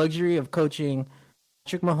had the luxury of coaching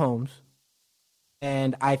Patrick Mahomes.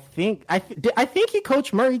 And I think he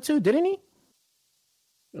coached Murray too, didn't he?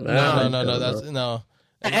 No.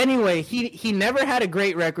 Anyway, he never had a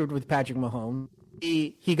great record with Patrick Mahomes.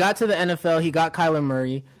 He got to the NFL, he got Kyler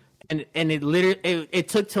Murray, and it literally it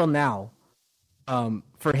took till now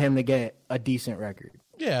for him to get a decent record.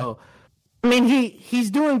 Yeah. So, I mean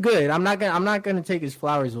he's doing good. I'm not gonna take his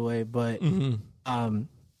flowers away, but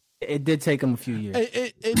it did take him a few years.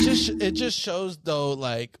 It just shows though,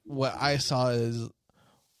 like what I saw is,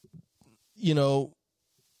 you know,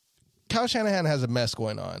 Kyle Shanahan has a mess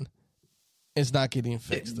going on. It's not getting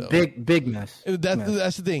fixed though. Big mess.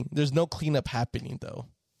 That's the thing. There's no cleanup happening though.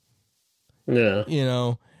 Yeah. You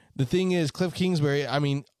know, the thing is, Cliff Kingsbury, I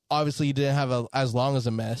mean, obviously he didn't have as long as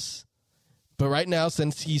a mess, but right now,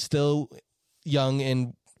 since he's still young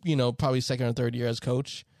and, you know, probably second or third year as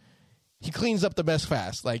coach, he cleans up the mess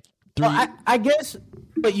fast. Like I guess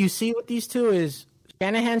what you see with these two is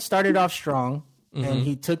Shanahan started off strong and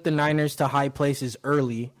he took the Niners to high places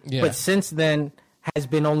early, but since then has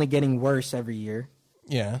been only getting worse every year.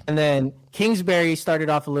 Yeah. And then Kingsbury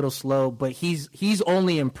started off a little slow, but he's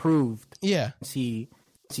only improved. Yeah.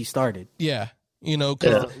 Since he started. Yeah. You know,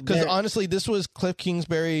 because honestly, this was Cliff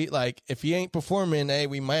Kingsbury. Like, if he ain't performing, hey,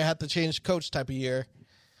 we might have to change coach type of year.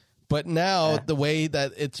 But now, the way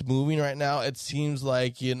that it's moving right now, it seems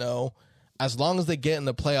like, you know, as long as they get in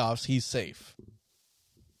the playoffs, he's safe.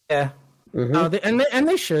 Yeah. And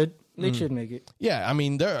they should. They should make it. Yeah, I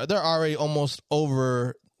mean, they're already almost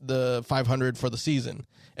over the 500 for the season.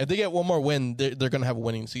 If they get one more win, they're going to have a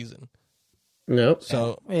winning season. Nope.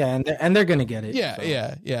 So yeah, and they're going to get it. Yeah,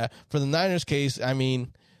 so. yeah. For the Niners case, I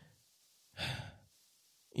mean,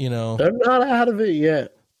 you know, they're not out of it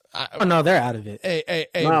yet. No, they're out of it. Hey,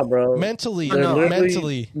 nah, bro. Mentally,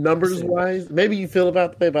 numbers wise, maybe you feel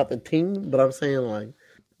about the team, but I'm saying like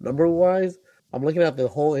number wise, I'm looking at the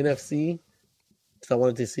whole NFC. So I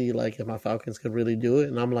wanted to see like if my Falcons could really do it,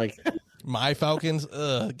 and I'm like, my Falcons,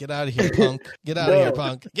 get out of here, punk! Get out of here,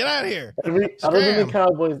 punk! Get out of here! Other than the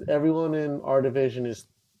Cowboys, everyone in our division is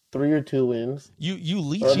 3 or 2 wins. You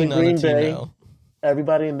leeching on the team now.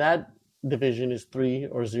 Everybody in that division is 3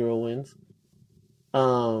 or 0 wins.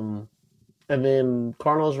 And then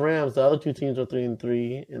Cardinals, Rams, the other 2 teams are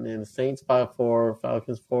 3-3, and then Saints 5-4,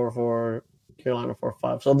 Falcons 4-4, Carolina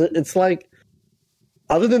 4-5. So it's like,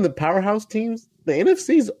 other than the powerhouse teams, the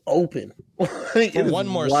NFC's open. For one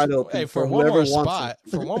more spot.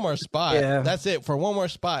 Yeah. That's it. For one more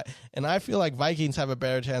spot. And I feel like Vikings have a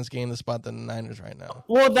better chance getting the spot than the Niners right now.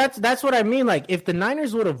 Well, that's what I mean. Like, if the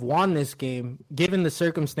Niners would have won this game, given the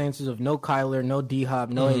circumstances of no Kyler, no D-Hop,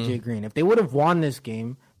 no AJ Green, if they would have won this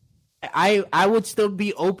game, I would still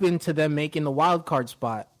be open to them making the wild card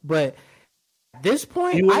spot. But at this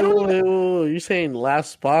point, I don't know. You're saying last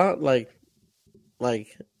spot? Like,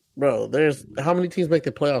 bro, there's how many teams make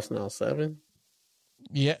the playoffs now? 7?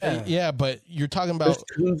 Yeah, but you're talking about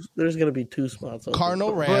there's going to be 2 spots.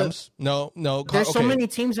 Cardinal, Rams. No. There's so many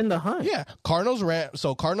teams in the hunt. Yeah, Cardinals, Rams.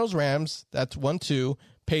 So Cardinals, Rams. That's 1, 2.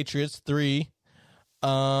 Patriots 3.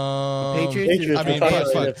 Patriots. I mean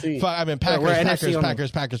Packers.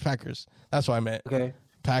 That's what I meant. Okay.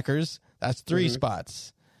 Packers. That's 3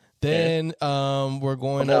 spots. Then we're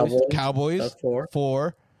going up Cowboys. That's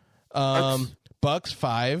 4. Bucks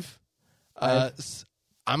 5. I'm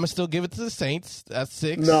gonna still give it to the Saints. That's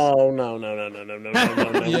 6. No.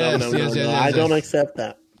 Yes. I don't accept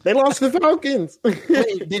that. They lost to the Falcons.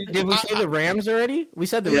 Wait, did we say the Rams already? We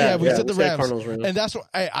said the Rams. Yeah, we said the Rams. Cardinals, Rams. And that's what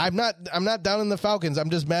I'm not down in the Falcons. I'm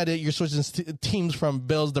just mad at you're switching teams from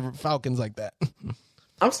Bills to Falcons like that.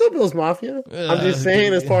 I'm still Bills Mafia. I'm just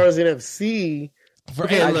saying, as far as NFC.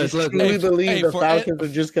 I truly believe the Falcons are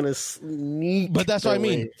just going to sneak. But that's what I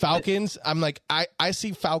mean. Falcons, I'm like, I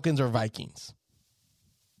see Falcons or Vikings.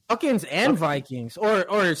 Falcons and Vikings.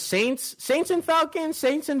 Or Saints and Falcons,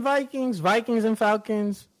 Saints and Vikings, Vikings and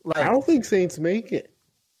Falcons. Like, I don't think Saints make it.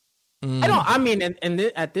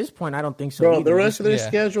 At this point, I don't think so. Bro, either. The rest of their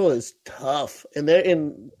schedule is tough. And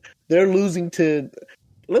they're losing to,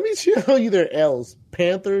 let me show you their L's.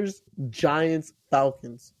 Panthers, Giants,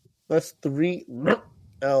 Falcons. That's 3.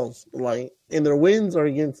 else. Like, and their wins are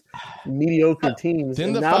against mediocre teams.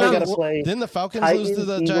 Didn't and the now they Falcons, got to play. didn't the Falcons Titans, lose to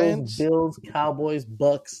the Eagles, Giants? Bills, Cowboys,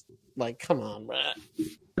 Bucks. Like, come on, bro.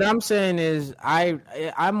 What I'm saying is,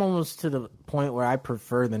 I'm almost to the point where I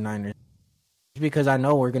prefer the Niners because I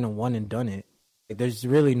know we're gonna one and done it. There's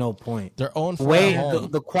really no point. They're 0-4 at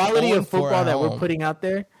home. The quality of 0-4 football that home. we're putting out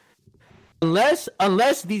there. Unless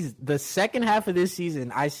the second half of this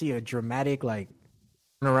season, I see a dramatic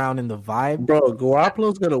around in the vibe. Bro,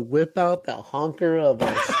 Garoppolo's gonna whip out that honker of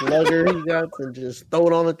a slugger he got and just throw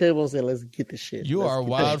it on the table and say, "Let's get the shit." You are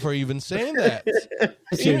wild for even saying that.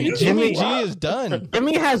 Jimmy Jimmy G is done.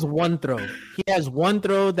 Jimmy has one throw. He has one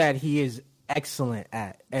throw that he is excellent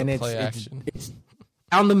at, and it's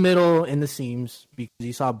down the middle in the seams because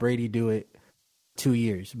he saw Brady do it 2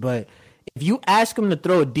 years. But if you ask him to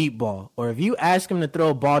throw a deep ball, or if you ask him to throw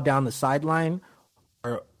a ball down the sideline,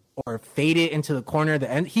 or fade it into the corner of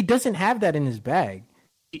the end, he doesn't have that in his bag.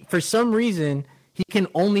 For some reason, he can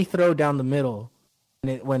only throw down the middle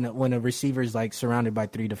when a receiver is surrounded by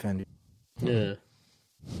 3 defenders. Yeah.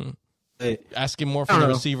 Asking more from the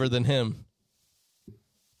receiver than him.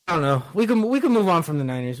 I don't know. We can move on from the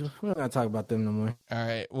Niners. We're not gonna talk about them no more. All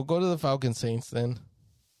right, we'll go to the Falcons Saints then.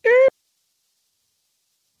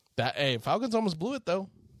 Falcons almost blew it though.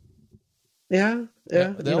 Yeah.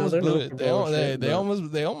 They almost blew it. They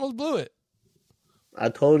almost blew it. I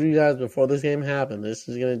told you guys before this game happened, this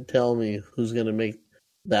is gonna tell me who's gonna make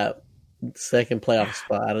that second playoff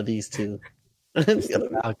spot out of these two. It's gonna be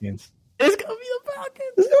the Falcons.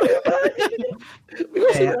 We're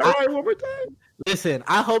gonna say that right one more time. Listen,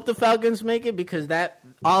 I hope the Falcons make it because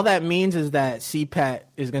all that means is that CPAT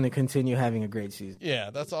is going to continue having a great season. Yeah,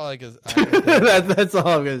 that's all I can. That's all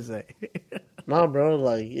I'm going to say. Nah, bro.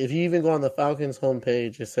 Like, if you even go on the Falcons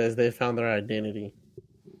homepage, it says they found their identity.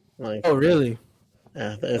 Like, oh, really?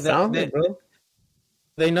 Yeah, they found it, bro.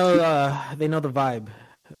 They know the vibe.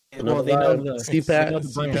 They know the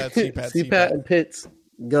CPAT and Pitts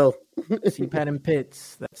go. CPAT and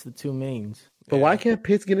Pitts. That's the two mains. But why can't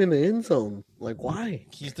Pitts get in the end zone? Like, why?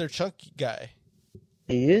 He's their chunky guy.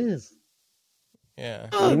 He is. Yeah.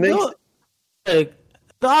 The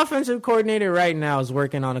offensive coordinator right now is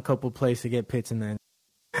working on a couple plays to get Pitts in there.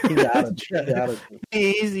 He got it.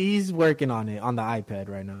 He's working on it on the iPad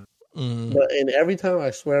right now. Mm. But every time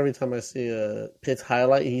I see a Pitts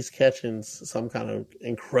highlight, he's catching some kind of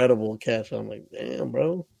incredible catch. I'm like, damn,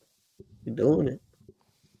 bro, you're doing it.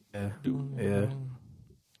 Yeah.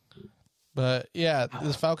 But yeah,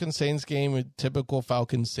 this Falcons Saints game, a typical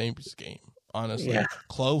Falcons Saints game. Honestly,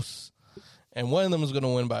 close, and one of them was going to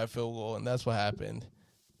win by a field goal, and that's what happened.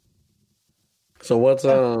 So what's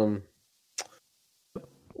left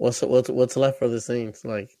for the Saints?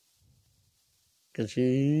 Like, because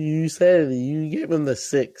you said you gave them the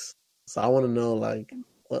 6, so I want to know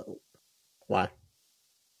why.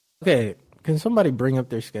 Okay, can somebody bring up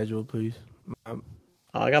their schedule, please?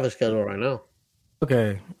 I got their schedule right now.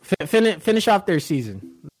 Okay, finish off their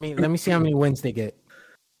season. Let me see how many wins they get.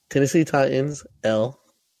 Tennessee Titans, L.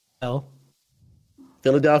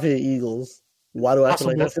 Philadelphia Eagles. Why do I feel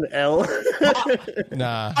like that's an L?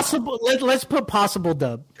 Nah. Possible. Let's put possible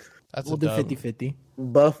dub. We'll do 50-50.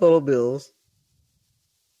 Buffalo Bills.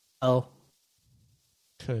 L.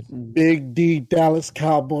 Good. Big D Dallas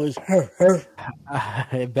Cowboys.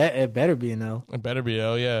 It better be an L. It better be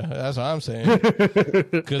L, yeah. That's what I'm saying.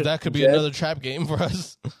 Because that could be another trap game for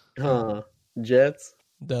us. Jets.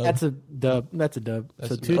 Dub. That's a dub.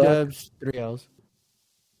 So 2 dubs, 3 L's.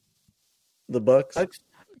 The Bucks.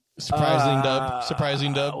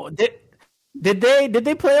 Surprising dub. Did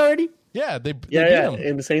they play already? Yeah, they beat them. them.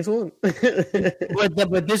 And the Saints won.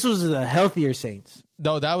 but this was the healthier Saints.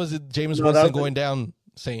 No, that was Jameis Winston going down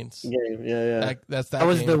Saints. Game. Yeah. That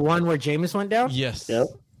was the one where Jameis went down? Yes. Yep.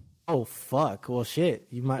 Oh fuck! Well, shit.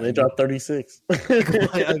 You might. They dropped 36. You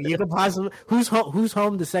could possibly. Who's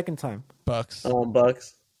home the second time? Bucks.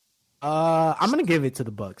 Bucks. I'm gonna give it to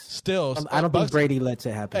the Bucks. Still, I don't think Brady lets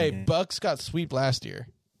it happen. Hey, again. Bucks got sweep last year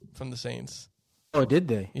from the Saints. Oh, did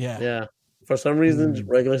they? Yeah. For some reason,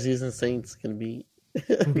 regular season Saints can beat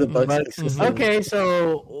the Bucks. Okay,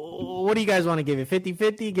 so what do you guys want to give it?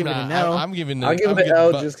 50-50? Give it an L? I'm giving I'll give it an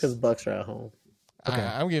L just because Bucks are at home. Okay.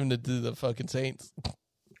 I'm giving it to the fucking Saints.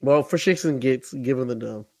 Well, for shits and gigs, give them the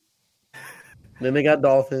dub. Then they got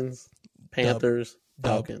Dolphins, Panthers,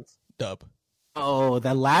 Falcons. Dub. Oh,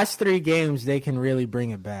 the last 3 games, they can really bring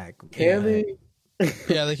it back. Can they?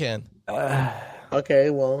 Yeah, they can. Okay,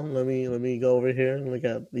 well, let me go over here and look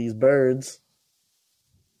at these birds.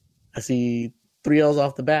 I see 3 L's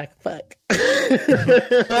off the back. Fuck. Are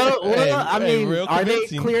they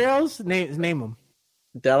clear L's? Name them.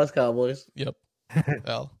 Dallas Cowboys. Yep.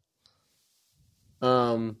 Well, I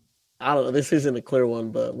don't know. This isn't a clear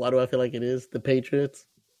one, but why do I feel like it is? The Patriots.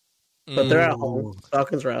 But they're at home.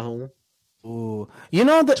 Falcons are at home. Ooh, you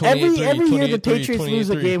know, every year the Patriots lose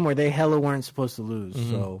a game where they hella weren't supposed to lose. Mm-hmm.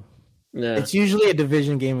 So yeah, it's usually a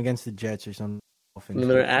division game against the Jets or something. And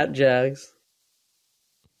they're at Jags.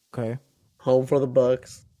 Okay. Home for the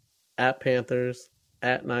Bucks. At Panthers.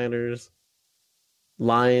 At Niners.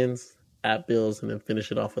 Lions. At Bills, and then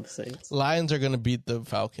finish it off with the Saints. Lions are going to beat the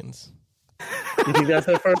Falcons. You think that's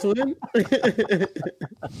their first win?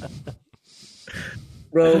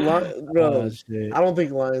 Bro, I don't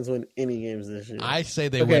think Lions win any games this year. I say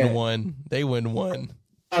they win one. They win one.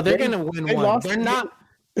 Oh, they're going to win one. They're not.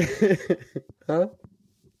 Huh? They're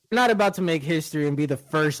not about to make history and be the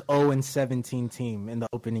first 0-17 team in the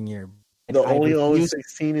opening year. The only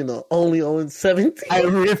 0-16 and the only 0-17.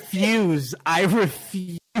 I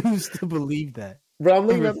refuse to believe that. Bro, I'm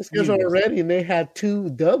looking at the schedule already, and they had 2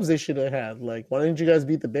 dubs they should have had. Like, why didn't you guys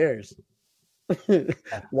beat the Bears?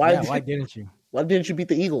 Why didn't you? Why didn't you beat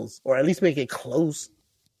the Eagles? Or at least make it close?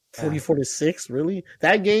 44-6, really?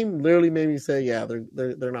 That game literally made me say, yeah,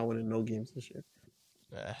 they're not winning no games this year.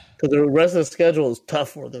 Because the rest of the schedule is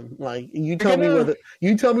tough for them. Like, you tell me where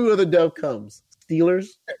the dub comes. Steelers?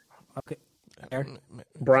 Okay.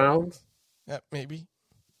 Browns? Yeah, maybe.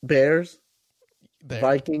 Bears?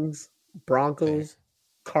 Vikings? Broncos?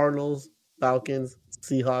 Cardinals? Falcons?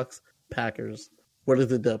 Seahawks? Packers? Where does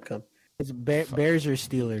the dub come? It's Bears or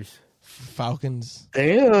Steelers? Falcons.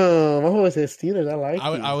 Damn, I always say Steelers. I like.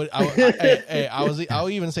 I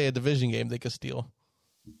would even say a division game they could steal.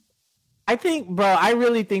 I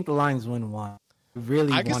really think the Lions win one.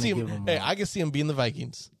 I can see them. I can see them beating the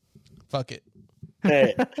Vikings. Fuck it.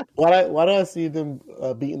 Hey, why do I see them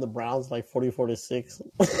beating the Browns like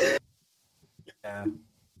 44-6? Yeah,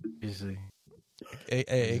 easy.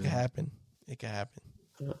 It could happen. It could happen.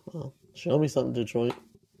 Well, show me something, Detroit.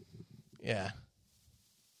 Yeah.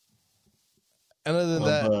 And other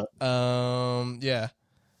than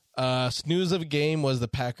that, snooze of a game was the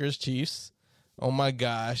Packers Chiefs. Oh my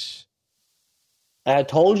gosh! I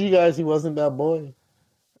told you guys he wasn't that boy.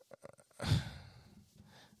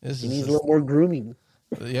 He needs a little more grooming.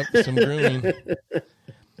 Yep, some grooming.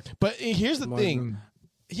 But here's the thing: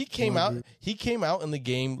 he came out in the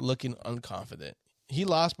game looking unconfident. He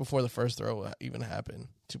lost before the first throw even happened.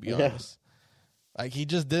 To be honest, like he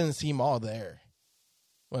just didn't seem all there.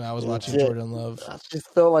 When I was watching Jordan Love, I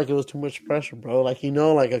just felt like it was too much pressure, bro. Like,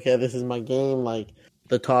 like, okay, this is my game. Like,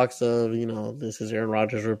 the talks of, this is Aaron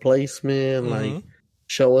Rodgers' replacement. Mm-hmm. Like,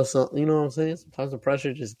 show us something. You know what I'm saying? Sometimes the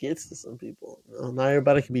pressure just gets to some people. Not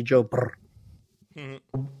everybody can be Joe Burr.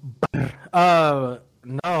 Mm-hmm.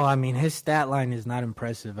 No, I mean, his stat line is not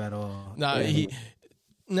impressive at all.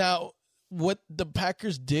 Now, what the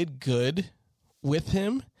Packers did good with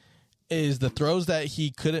him is the throws that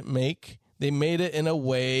he couldn't make. They made it in a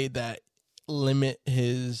way that limit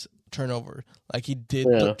his turnover. Like he did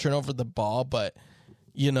turn over the ball, but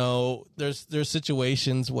there's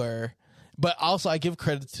situations where. But also, I give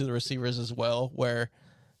credit to the receivers as well, where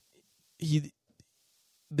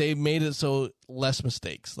they made it so less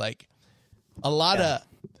mistakes. Like a lot of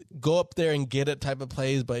go up there and get it type of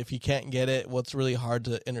plays, but if you can't get it, it's really hard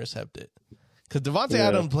to intercept it. Because Devontae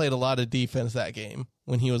Adams played a lot of defense that game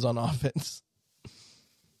when he was on offense.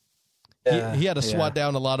 He had to swat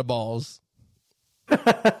down a lot of balls.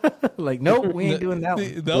 Like, nope, we ain't doing that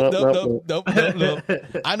one. Nope.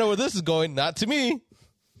 I know where this is going. Not to me.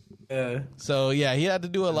 So, he had to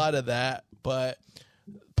do a lot of that. But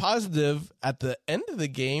positive, at the end of the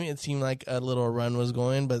game, it seemed like a little run was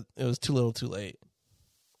going, but it was too little too late.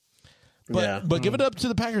 But give it up to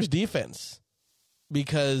the Packers defense.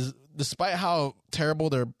 Because despite how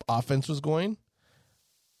terrible their offense was going,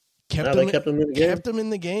 kept them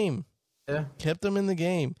in the game. Yeah. Kept them in the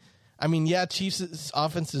game. I mean, Chiefs'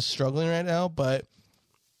 offense is struggling right now, but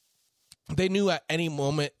they knew at any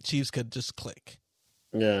moment Chiefs could just click.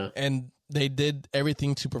 Yeah. And they did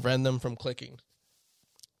everything to prevent them from clicking.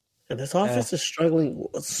 And this offense is struggling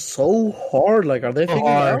so hard. Like, are they figuring it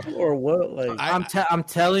out or what? Like, I'm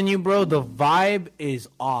telling you, bro, the vibe is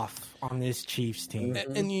off on this Chiefs team.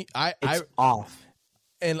 And it's off.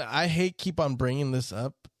 And I keep on bringing this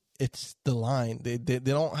up. It's the line. They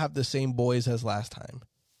don't have the same boys as last time.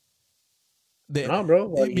 Bro.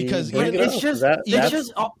 Like, because it's just.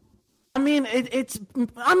 I mean,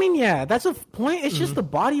 that's a point. It's just the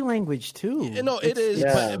body language too. It is,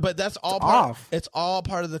 but that's all part. It's all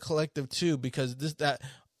part of the collective too, because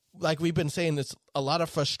like we've been saying, it's a lot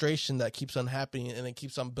of frustration that keeps on happening and it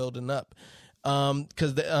keeps on building up.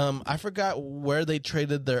 Because I forgot where they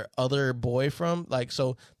traded their other boy from. Like,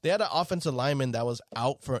 so they had an offensive lineman that was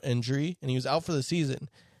out for injury, and he was out for the season.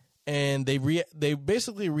 And they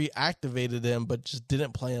basically reactivated him, but just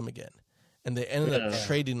didn't play him again. And they ended up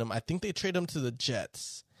trading him. I think they traded him to the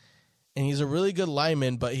Jets. And he's a really good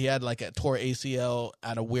lineman, but he had like a tore ACL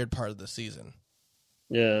at a weird part of the season.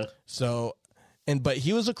 Yeah. So, but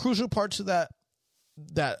he was a crucial part to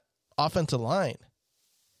that offensive line.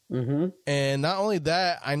 Mm-hmm. And not only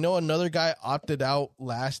that, I know another guy opted out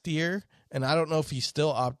last year, and I don't know if he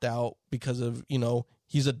still opt out because of,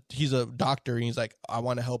 he's a doctor and he's like, I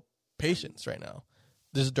want to help patients right now.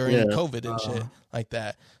 This is during COVID and shit like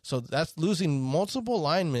that. So that's losing multiple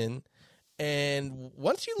linemen. And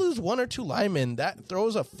once you lose one or two linemen, that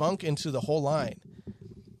throws a funk into the whole line.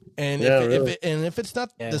 And if it's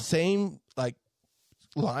not the same like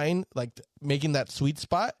line, like making that sweet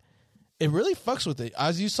spot, it really fucks with it.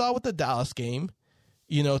 As you saw with the Dallas game,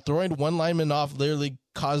 throwing one lineman off literally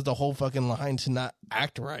caused the whole fucking line to not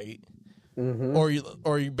act right. Mm-hmm.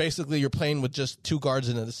 Or you basically you're playing with just two guards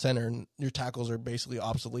in the center and your tackles are basically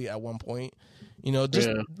obsolete at one point.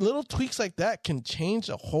 Little tweaks like that can change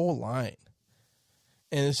a whole line.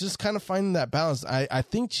 And it's just kind of finding that balance. I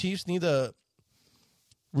think Chiefs need to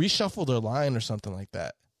reshuffle their line or something like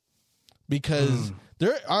that. Because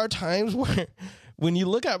there are times where when you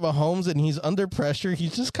look at Mahomes and he's under pressure,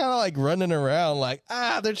 he's just kind of like running around like,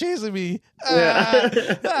 they're chasing me.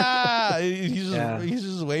 He's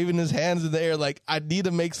just waving his hands in the air like, I need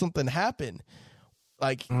to make something happen.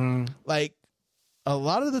 Like a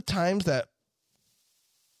lot of the times that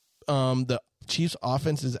the Chiefs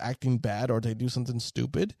offense is acting bad or they do something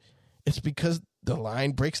stupid, it's because the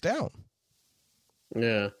line breaks down.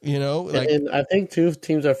 Yeah, and I think two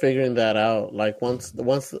teams are figuring that out. Like once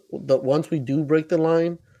we do break the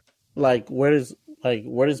line, like where does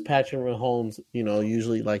Patrick Mahomes,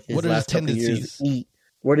 usually like his last couple of years eat?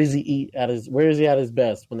 Where does he eat where is he at his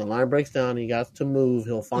best? When the line breaks down, he got to move.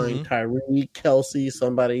 He'll find Tyreek, Kelsey,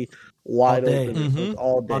 somebody wide open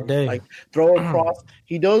all day. Like throw across.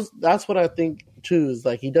 He does. That's what I think too. Is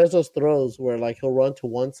like he does those throws where like he'll run to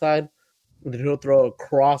one side, and then he'll throw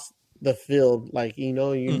across the field, like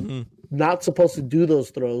you're not supposed to do those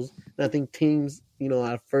throws. And I think teams,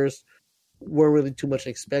 at first were really too much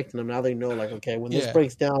expecting them. Now they know, like, okay, when this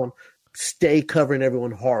breaks down, stay covering everyone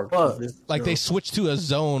hard. They switch to a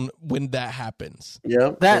zone when that happens.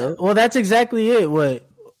 Yeah, well, that's exactly it. What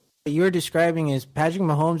you're describing is Patrick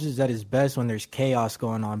Mahomes is at his best when there's chaos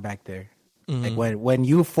going on back there. Like when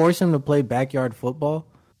you force him to play backyard football,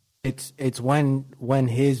 it's when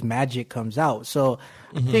his magic comes out. So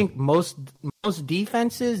I think most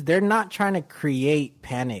defenses, they're not trying to create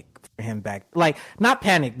panic for him back. Like, not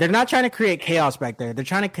panic. They're not trying to create chaos back there. They're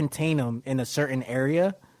trying to contain him in a certain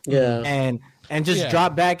area. Yeah. And just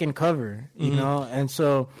drop back and cover, you know? And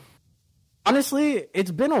so honestly,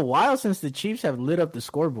 it's been a while since the Chiefs have lit up the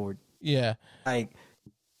scoreboard. Yeah. Like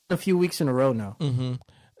a few weeks in a row now.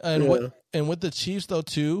 And with the Chiefs though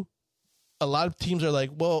too, a lot of teams are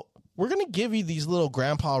like, well, we're going to give you these little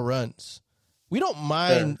grandpa runs. We don't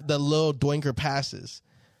mind the little doinker passes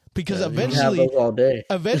because eventually, all day.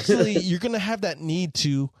 eventually you're going to have that need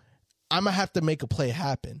to, I'm going to have to make a play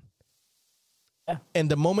happen. Yeah. And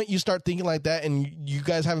the moment you start thinking like that and you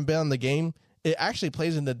guys haven't been on the game, it actually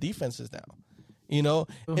plays in the defenses now.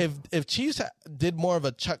 If Chiefs did more of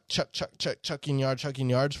a chucking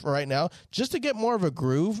yards for right now, just to get more of a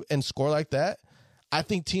groove and score like that, I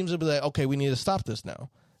think teams would be like, okay, we need to stop this now.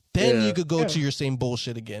 Then you could go to your same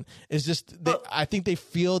bullshit again. It's just, I think they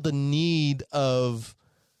feel the need of,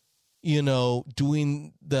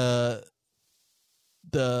 doing the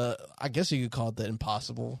I guess you could call it the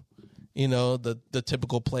impossible, the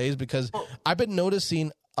typical plays, because I've been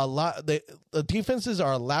noticing a lot. The defenses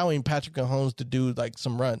are allowing Patrick Mahomes to do like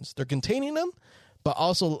some runs. They're containing them, but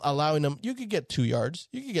also allowing them. You could get 2 yards,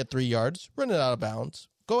 you could get 3 yards, run it out of bounds.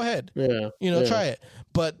 Go ahead. Try it.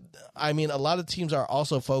 But, I mean, a lot of teams are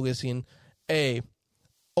also focusing,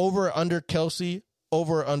 over under Kelsey,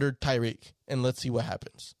 over under Tyreek, and let's see what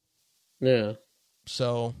happens. Yeah.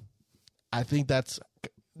 So, I think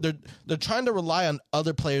they're trying to rely on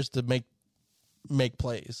other players to make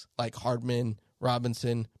plays, like Hardman,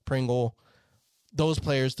 Robinson, Pringle, those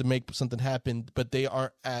players to make something happen, but they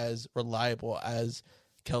aren't as reliable as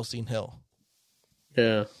Kelsey and Hill.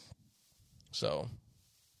 Yeah. So,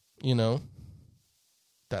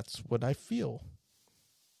 that's what I feel.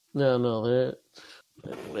 No, the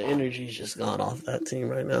energy's just gone off that team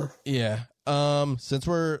right now. Yeah. Since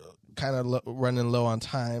we're kind of running low on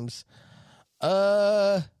times,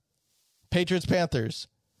 Patriots Panthers.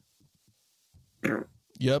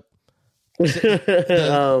 Yep.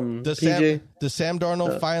 Does Sam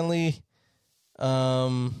Darnold finally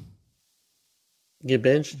get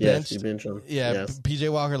benched? Yes, you bench him. Yeah, yes.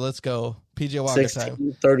 PJ Walker, let's go. PJ Walker 16,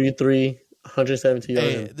 time. 33, 117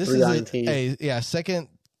 yards. This is second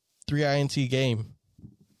 3 INT game.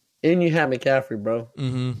 And you have McCaffrey, bro.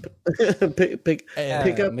 Mm-hmm. pick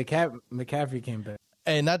up. McCaffrey came back.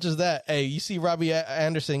 Hey, not just that. Hey, you see Robbie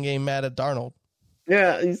Anderson getting mad at Darnold.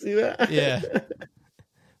 Yeah, you see that? Yeah. That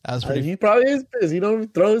was pretty... he probably is pissed. He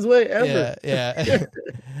don't throw his way ever. Yeah.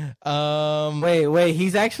 Wait. He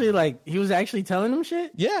was actually telling him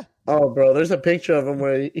shit? Yeah. Oh, bro, there's a picture of him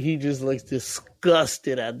where he just looks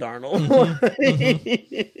disgusted at Darnold.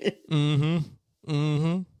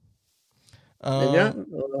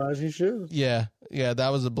 As he should. Yeah, that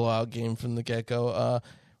was a blowout game from the get-go.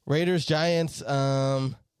 Raiders Giants.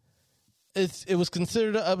 It was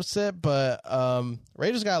considered an upset, but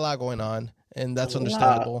Raiders got a lot going on, and that's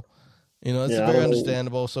understandable. It's very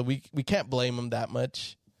understandable. So we can't blame them that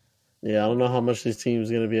much. Yeah, I don't know how much this team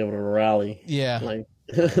is going to be able to rally. Yeah,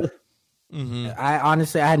 I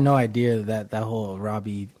honestly had no idea that whole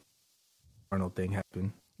Robbie Arnold thing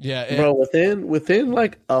happened. Yeah, bro. Within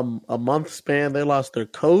like a month span, they lost their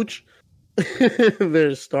coach,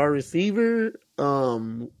 their star receiver.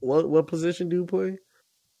 What position do you play?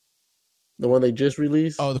 The one they just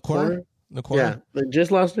released. Oh, the corner. The corner. Yeah, they just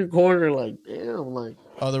lost their corner. Like, damn. Like,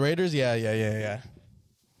 oh, the Raiders. Yeah.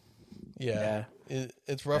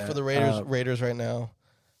 It's rough for the Raiders right now.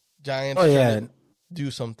 Giants. Oh yeah. Do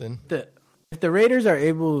something. If the Raiders are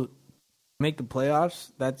able to make the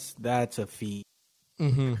playoffs, that's a feat.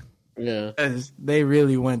 Mm-hmm. Yeah, because they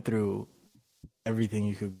really went through everything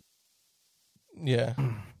you could. Yeah.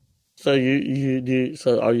 So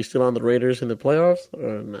so are you still on the Raiders in the playoffs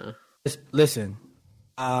or nah? Listen,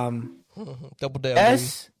 double down.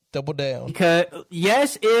 Yes, baby. Double down.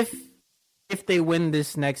 Because if they win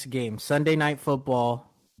this next game, Sunday Night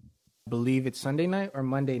Football, I believe it's Sunday night or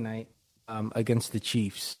Monday night, against the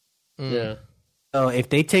Chiefs. Yeah. So if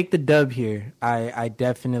they take the dub here, I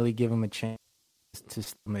definitely give them a chance to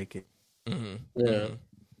still make it. Mm-hmm. Yeah.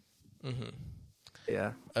 Mm-hmm.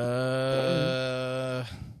 Yeah.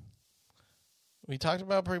 We talked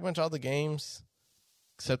about pretty much all the games,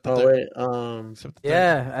 except I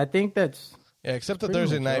think that's except the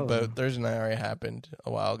Thursday night. But Thursday night already happened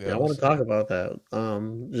a while ago. Yeah, I want to talk about that.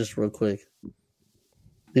 Just real quick.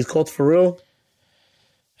 These Colts for real?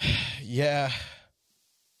 Yeah.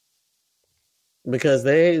 Because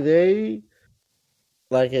they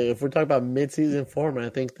like, if we're talking about mid-season form, I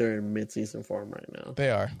think they're in mid-season form right now. They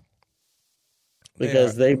are.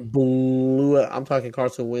 Because they blew it. I'm talking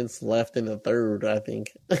Carson Wentz left in the third, I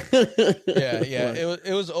think. Yeah.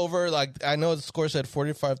 It was over. Like, I know the score said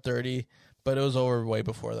 45-30, but it was over way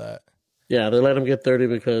before that. Yeah, they let him get 30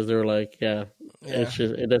 because they were like, it's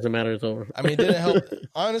just, it doesn't matter. It's over. I mean, it didn't help.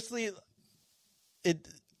 Honestly,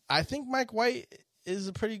 I think Mike White is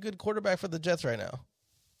a pretty good quarterback for the Jets right now.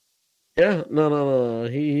 Yeah, no.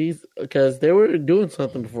 He's because they were doing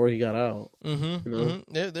something before he got out.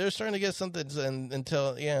 Mm-hmm. They're starting to get something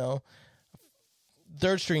until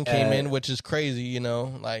third string came in, which is crazy.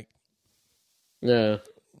 Like, yeah,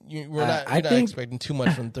 we're not expecting too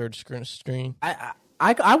much from third string.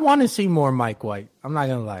 I want to see more Mike White. I'm not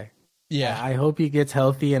gonna lie. Yeah, I hope he gets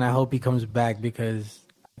healthy and I hope he comes back because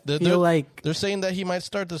I feel like they're saying that he might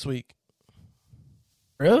start this week.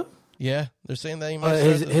 Really? Yeah, they're saying that he might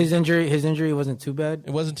start his injury wasn't too bad.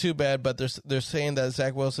 It wasn't too bad, but they're saying that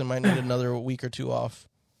Zach Wilson might need another week or two off.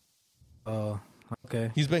 Oh, okay.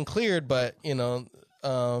 He's been cleared, but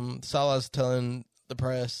Salah's telling the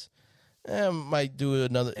press, might do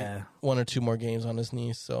another 1 or 2 more games on his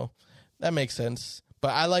knees, so that makes sense.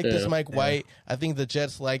 But I like this Mike White. I think the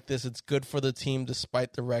Jets like this. It's good for the team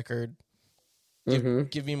despite the record.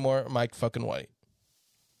 Give me more Mike fucking White.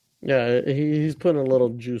 Yeah, he's putting a little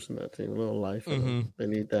juice in that team, a little life. They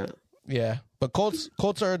need that. Yeah, but Colts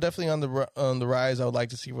are definitely on the rise. I would like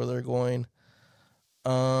to see where they're going.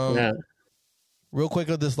 Real quick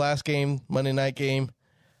with this last game, Monday night game,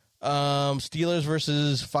 Steelers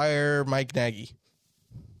versus fire Mike Nagy.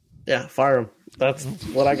 Yeah, fire him. That's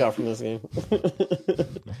what I got from this game.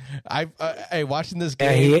 Hey, watching this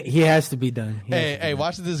game, yeah, he has to be done.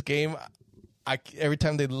 Watching this game, every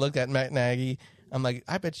time they looked at Matt Nagy, I'm like,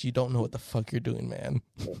 I bet you don't know what the fuck you're doing, man.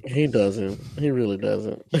 He doesn't. He really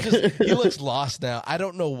doesn't. He looks lost now. I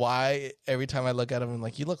don't know why. Every time I look at him, I'm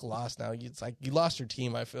like, you look lost now. It's like you lost your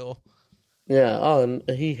team, I feel. Yeah. Oh, and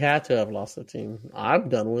he had to have lost the team. I'm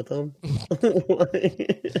done with him.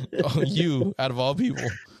 Oh, you, out of all people.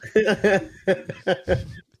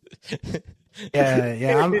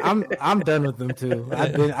 Yeah. I'm done with them too.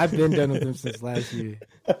 I've been done with them since last year.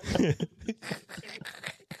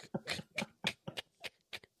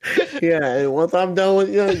 Yeah, and once I'm done with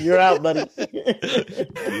you, you're out, buddy.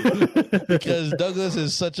 Because Douglas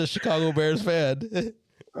is such a Chicago Bears fan.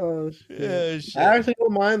 Oh shit. Yeah, shit. I actually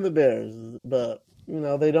don't mind the Bears, but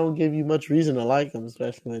they don't give you much reason to like them,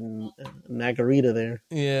 especially in Nagarita there.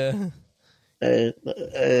 Yeah. They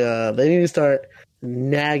need to start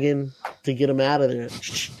nagging to get them out of there.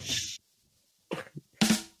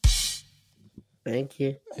 Thank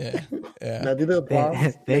you. Yeah. Now do the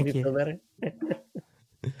applause. Thank you. Feel better.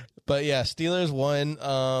 But yeah, Steelers won.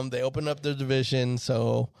 They opened up their division.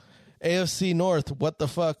 So AFC North, what the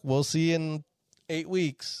fuck? We'll see in 8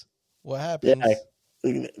 weeks what happens.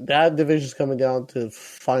 Yeah, that division's coming down to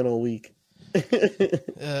final week.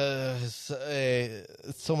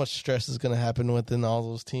 So much stress is going to happen within all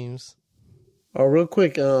those teams. Oh, real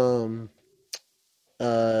quick, the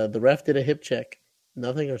ref did a hip check.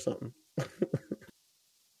 Nothing or something.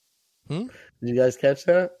 Did you guys catch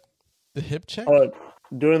that? The hip check? Oh,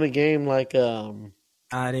 during the game, I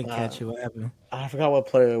didn't catch it. What happened? I forgot what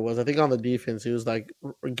player it was. I think on the defense, he was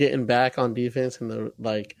getting back on defense, and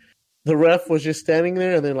the ref was just standing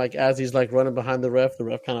there, and then as he's running behind the ref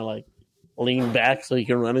kind of leaned back so he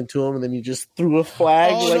can run into him, and then he just threw a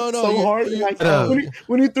flag hard.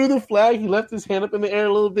 When he threw the flag, he left his hand up in the air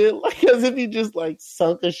a little bit, as if he just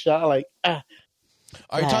sunk a shot. Are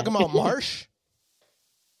you talking about Marsh?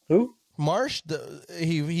 Who? Marsh,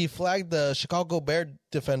 he flagged the Chicago Bear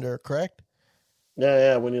defender, correct?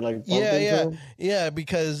 Yeah, when he bumped into him. Yeah,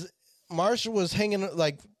 because Marsh was hanging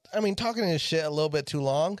talking his shit a little bit too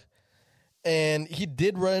long, and he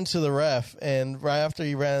did run into the ref, and right after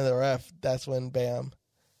he ran into the ref, that's when bam.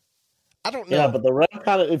 I don't know. Yeah, but the ref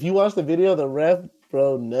if you watch the video, the ref,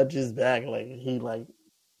 bro, nudges back he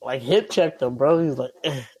hip checked him, bro. He's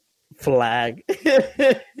flag.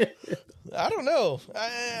 I don't know.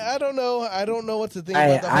 I don't know. I don't know what to think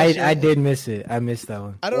about that. I did miss it. I missed that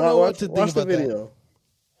one. I don't know what to think about the video.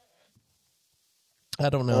 That. I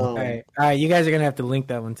don't know. All right. You guys are gonna have to link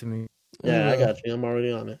that one to me. Yeah, I got you. I'm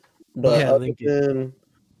already on it. But other than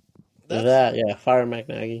that, fire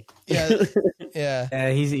McNaghy. Yeah.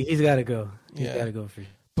 Yeah, he's got to go. He's got to go for you.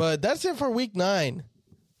 But that's it for week 9.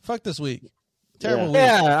 Fuck this week. Terrible week.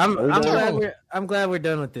 Yeah, I'm glad we're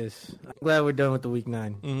done with this. I'm glad we're done with the week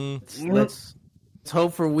 9. Mm-hmm. Let's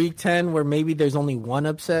hope for week 10 where maybe there's only one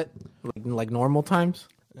upset, like normal times.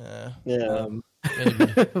 Yeah.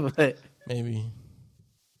 Maybe.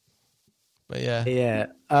 But yeah. Yeah.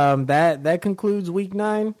 That concludes week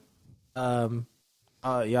 9. You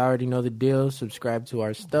already know the deal. Subscribe to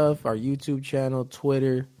our stuff, our YouTube channel,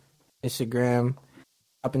 Twitter, Instagram.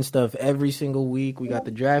 Dropping stuff every single week. We got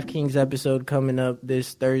the DraftKings episode coming up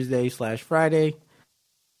this Thursday/Friday.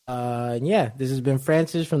 This has been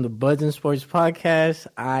Francis from the Buds and Sports Podcast.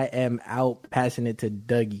 I am out, passing it to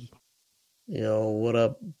Dougie. Yo, what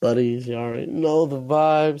up, buddies? You already know the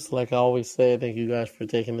vibes. Like I always say, thank you guys for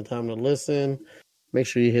taking the time to listen. Make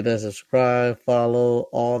sure you hit that subscribe, follow,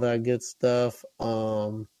 all that good stuff.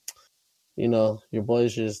 Your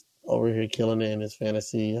boy's just over here killing it in his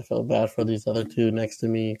fantasy. I feel bad for these other two next to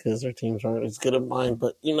me because their teams aren't as good as mine.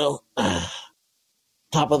 But,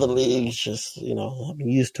 top of the league, just, I'm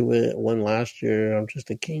used to it. Won last year. I'm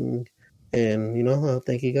just a king. And,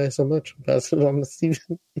 thank you guys so much. I'm passing it on to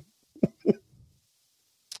Steven.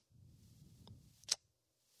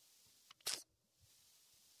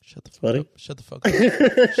 Shut the fuck up. Shut the fuck up.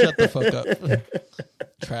 Shut the fuck up.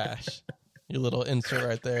 Trash. Your little insert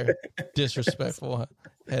right there. Disrespectful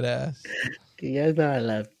head ass. You guys know I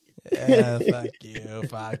love you. Yeah, fuck you.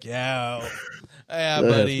 Fuck you. Yeah,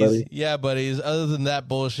 buddies. Yeah, buddies. Other than that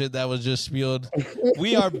bullshit that was just spewed,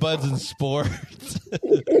 we are Buds and Sports.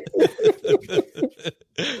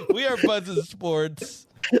 We are Buds and Sports.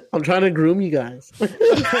 I'm trying to groom you guys.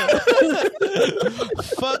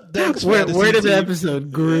 Fuck Dex. Where did the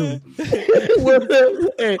episode groom?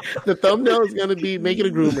 Hey, the thumbnail is gonna be making a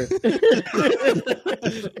groomer.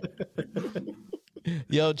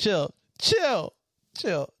 Yo, chill.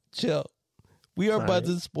 We are Buds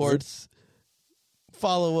and Sports.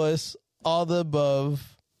 Follow us. All the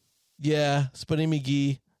above. Yeah, Spuddy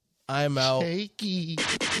McGee. I'm out. Shaky.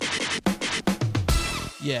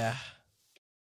 Yeah.